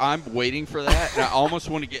 Like, I'm waiting for that, and I almost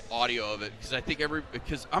want to get audio of it because I think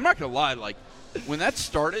because I'm not going to lie, like, when that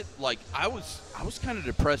started, like, I was kind of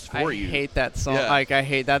depressed for I you. hate that song. Yeah. Like, I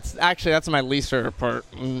hate that's my least favorite part.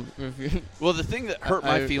 Well, the thing that hurt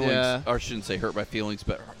my feelings, yeah. or I shouldn't say hurt my feelings,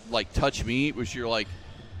 but, like, touch me was you're like,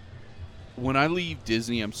 when I leave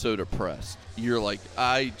Disney, I'm so depressed. You're like,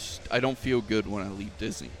 I don't feel good when I leave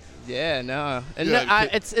Disney. Yeah, no, and Yeah, no,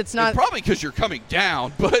 it's not. And probably because you're coming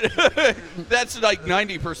down, but that's like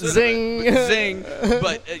 90%. Zing. Of it. Zing.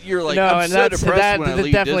 But you're like, no, I'm and so that's depressed that. when I That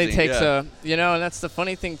leave definitely Disney. takes Yeah. and that's the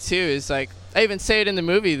funny thing too is like I even say it in the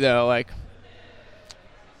movie though. Like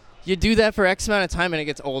you do that for X amount of time and it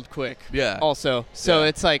gets old quick. Yeah. Also, so Yeah.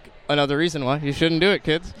 it's like another reason why you shouldn't do it,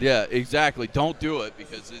 kids. Yeah, exactly. Don't do it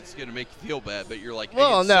because it's gonna make you feel bad. But you're like, hey,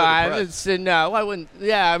 Well, it's no, so I depressed. wouldn't.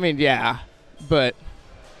 Yeah, I mean, yeah, but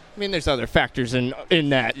I mean, there's other factors in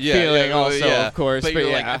that Yeah, feeling yeah, well, also, yeah. of course. But But, you're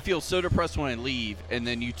yeah, like, I feel so depressed when I leave, and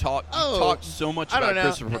then you talk Oh, so much I don't about know.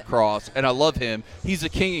 Christopher Cross, and I love him. He's the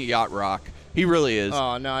king of yacht rock. He really is.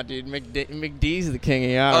 oh no, dude, McD's the king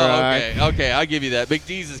of yacht Oh, rock. okay, I'll give you that. Big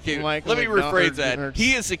D's is king. Michael Let me McDonald rephrase that. Hurts.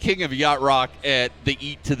 He is the king of yacht rock at the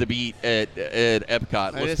Eat to the Beat at Epcot. I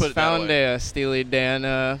Let's just put it found that way. a Steely Dan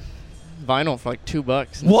vinyl for like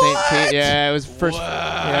 $2. What? Yeah, it was first. Wow.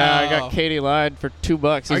 Yeah, I got Katie Lied for $2.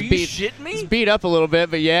 It Are was you beat, shitting me? It's beat up a little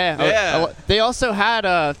bit, but yeah. Yeah. They also had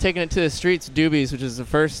Taking It to the Streets Doobies, which is the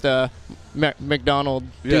first McDonald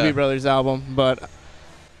Yeah. Doobie Brothers album, but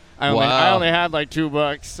I only had like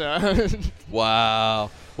 $2. So.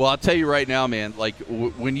 Wow. Well, I'll tell you right now, man. Like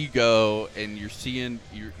when you go and you're singing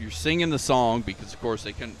the song because, of course,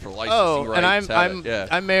 they couldn't for licensing Oh, rights. and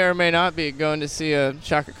I may or may not be going to see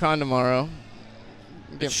Shaka Khan tomorrow.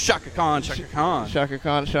 It's Shaka Khan. Shaka Yeah,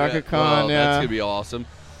 Khan. well, Yeah. that's gonna be awesome.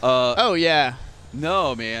 Oh yeah.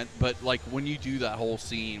 No, man, but like when you do that whole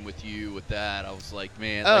scene with you with that, I was like,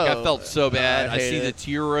 man, like I Oh, felt so bad. I I hate see the it.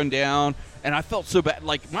 tear run down, and I felt so bad.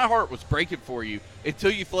 Like my heart was breaking for you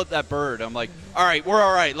until you flipped that bird. I'm like, all right, we're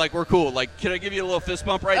all right. Like we're cool. Like, can I give you a little fist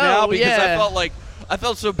bump right now? Because yeah. I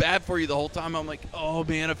felt so bad for you the whole time. I'm like, oh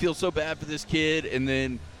man, I feel so bad for this kid. And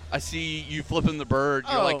then I see you flipping the bird.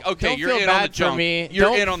 You're like, okay, don't you're feel in on the bad for joke. me. You're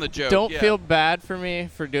Don't- in on the joke. Don't yeah. feel bad for me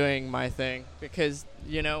for doing my thing because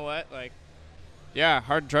you know what, like. Yeah,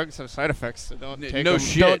 hard drugs have side effects, so don't take no them.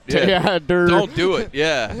 shit. Don't Yeah. Don't do it. it.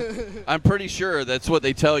 Yeah, I'm pretty sure that's what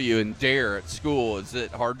they tell you in Dare at school is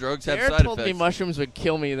that hard drugs have Dare side told effects. me mushrooms would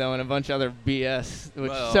kill me though, and a bunch of other BS.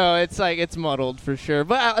 Well. So it's like it's muddled for sure,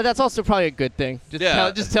 but that's also probably a good thing.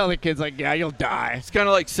 Yeah. Just tell the kids like, yeah, you'll die. It's kind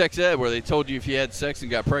of like sex ed, where they told you if you had sex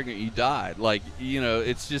and got pregnant, you died. Like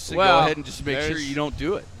it's just to go Well, ahead and just make sure there's- you don't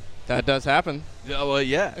do it. That does happen. Yeah, well,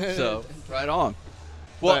 yeah. So right on.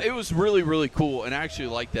 Well, But- it was really, really cool, and I actually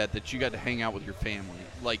like that you got to hang out with your family.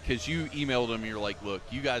 Like, because you emailed them, you're like, look,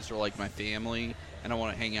 you guys are like my family, and I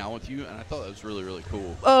want to hang out with you, and I thought that was really, really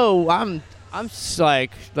cool. Oh, I'm just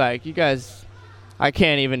like you guys. I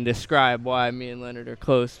can't even describe why me and Leonard are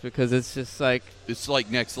close because it's just like. It's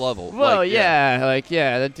like next level. Well, like,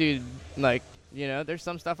 that dude, like, you know, there's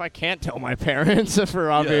some stuff I can't tell my parents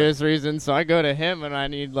for obvious reasons, so I go to him and I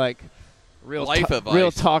need, like, real Life advice.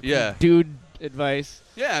 real talk, Yeah. dude advice.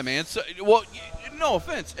 Yeah, man. So, well, no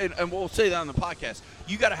offense, and we'll say that on the podcast.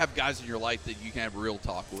 You got to have guys in your life that you can have real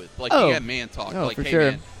talk with. Like, Oh. you have man talk. Oh, like, for hey,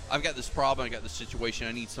 sure. man, I've got this problem. I got this situation.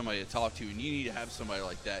 I need somebody to talk to, and you need to have somebody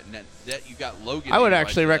like that. And that you got Logan. I in would your life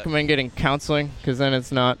actually for that. recommend getting counseling because then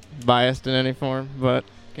it's not biased in any form, but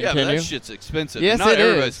Yeah, but continue. that shit's expensive. Yes, Not it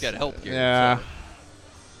everybody's is. got health care. Yeah.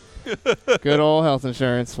 So. Good old health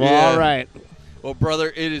insurance. Well, Yeah. all right. Well,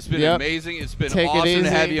 brother, it has been Yep. amazing. It's been Take it awesome to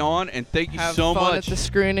have easy. you on, and thank you Have so fun much. at the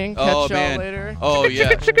screening. Catch Oh, y'all man. later. Oh, yeah.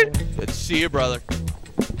 See you, brother.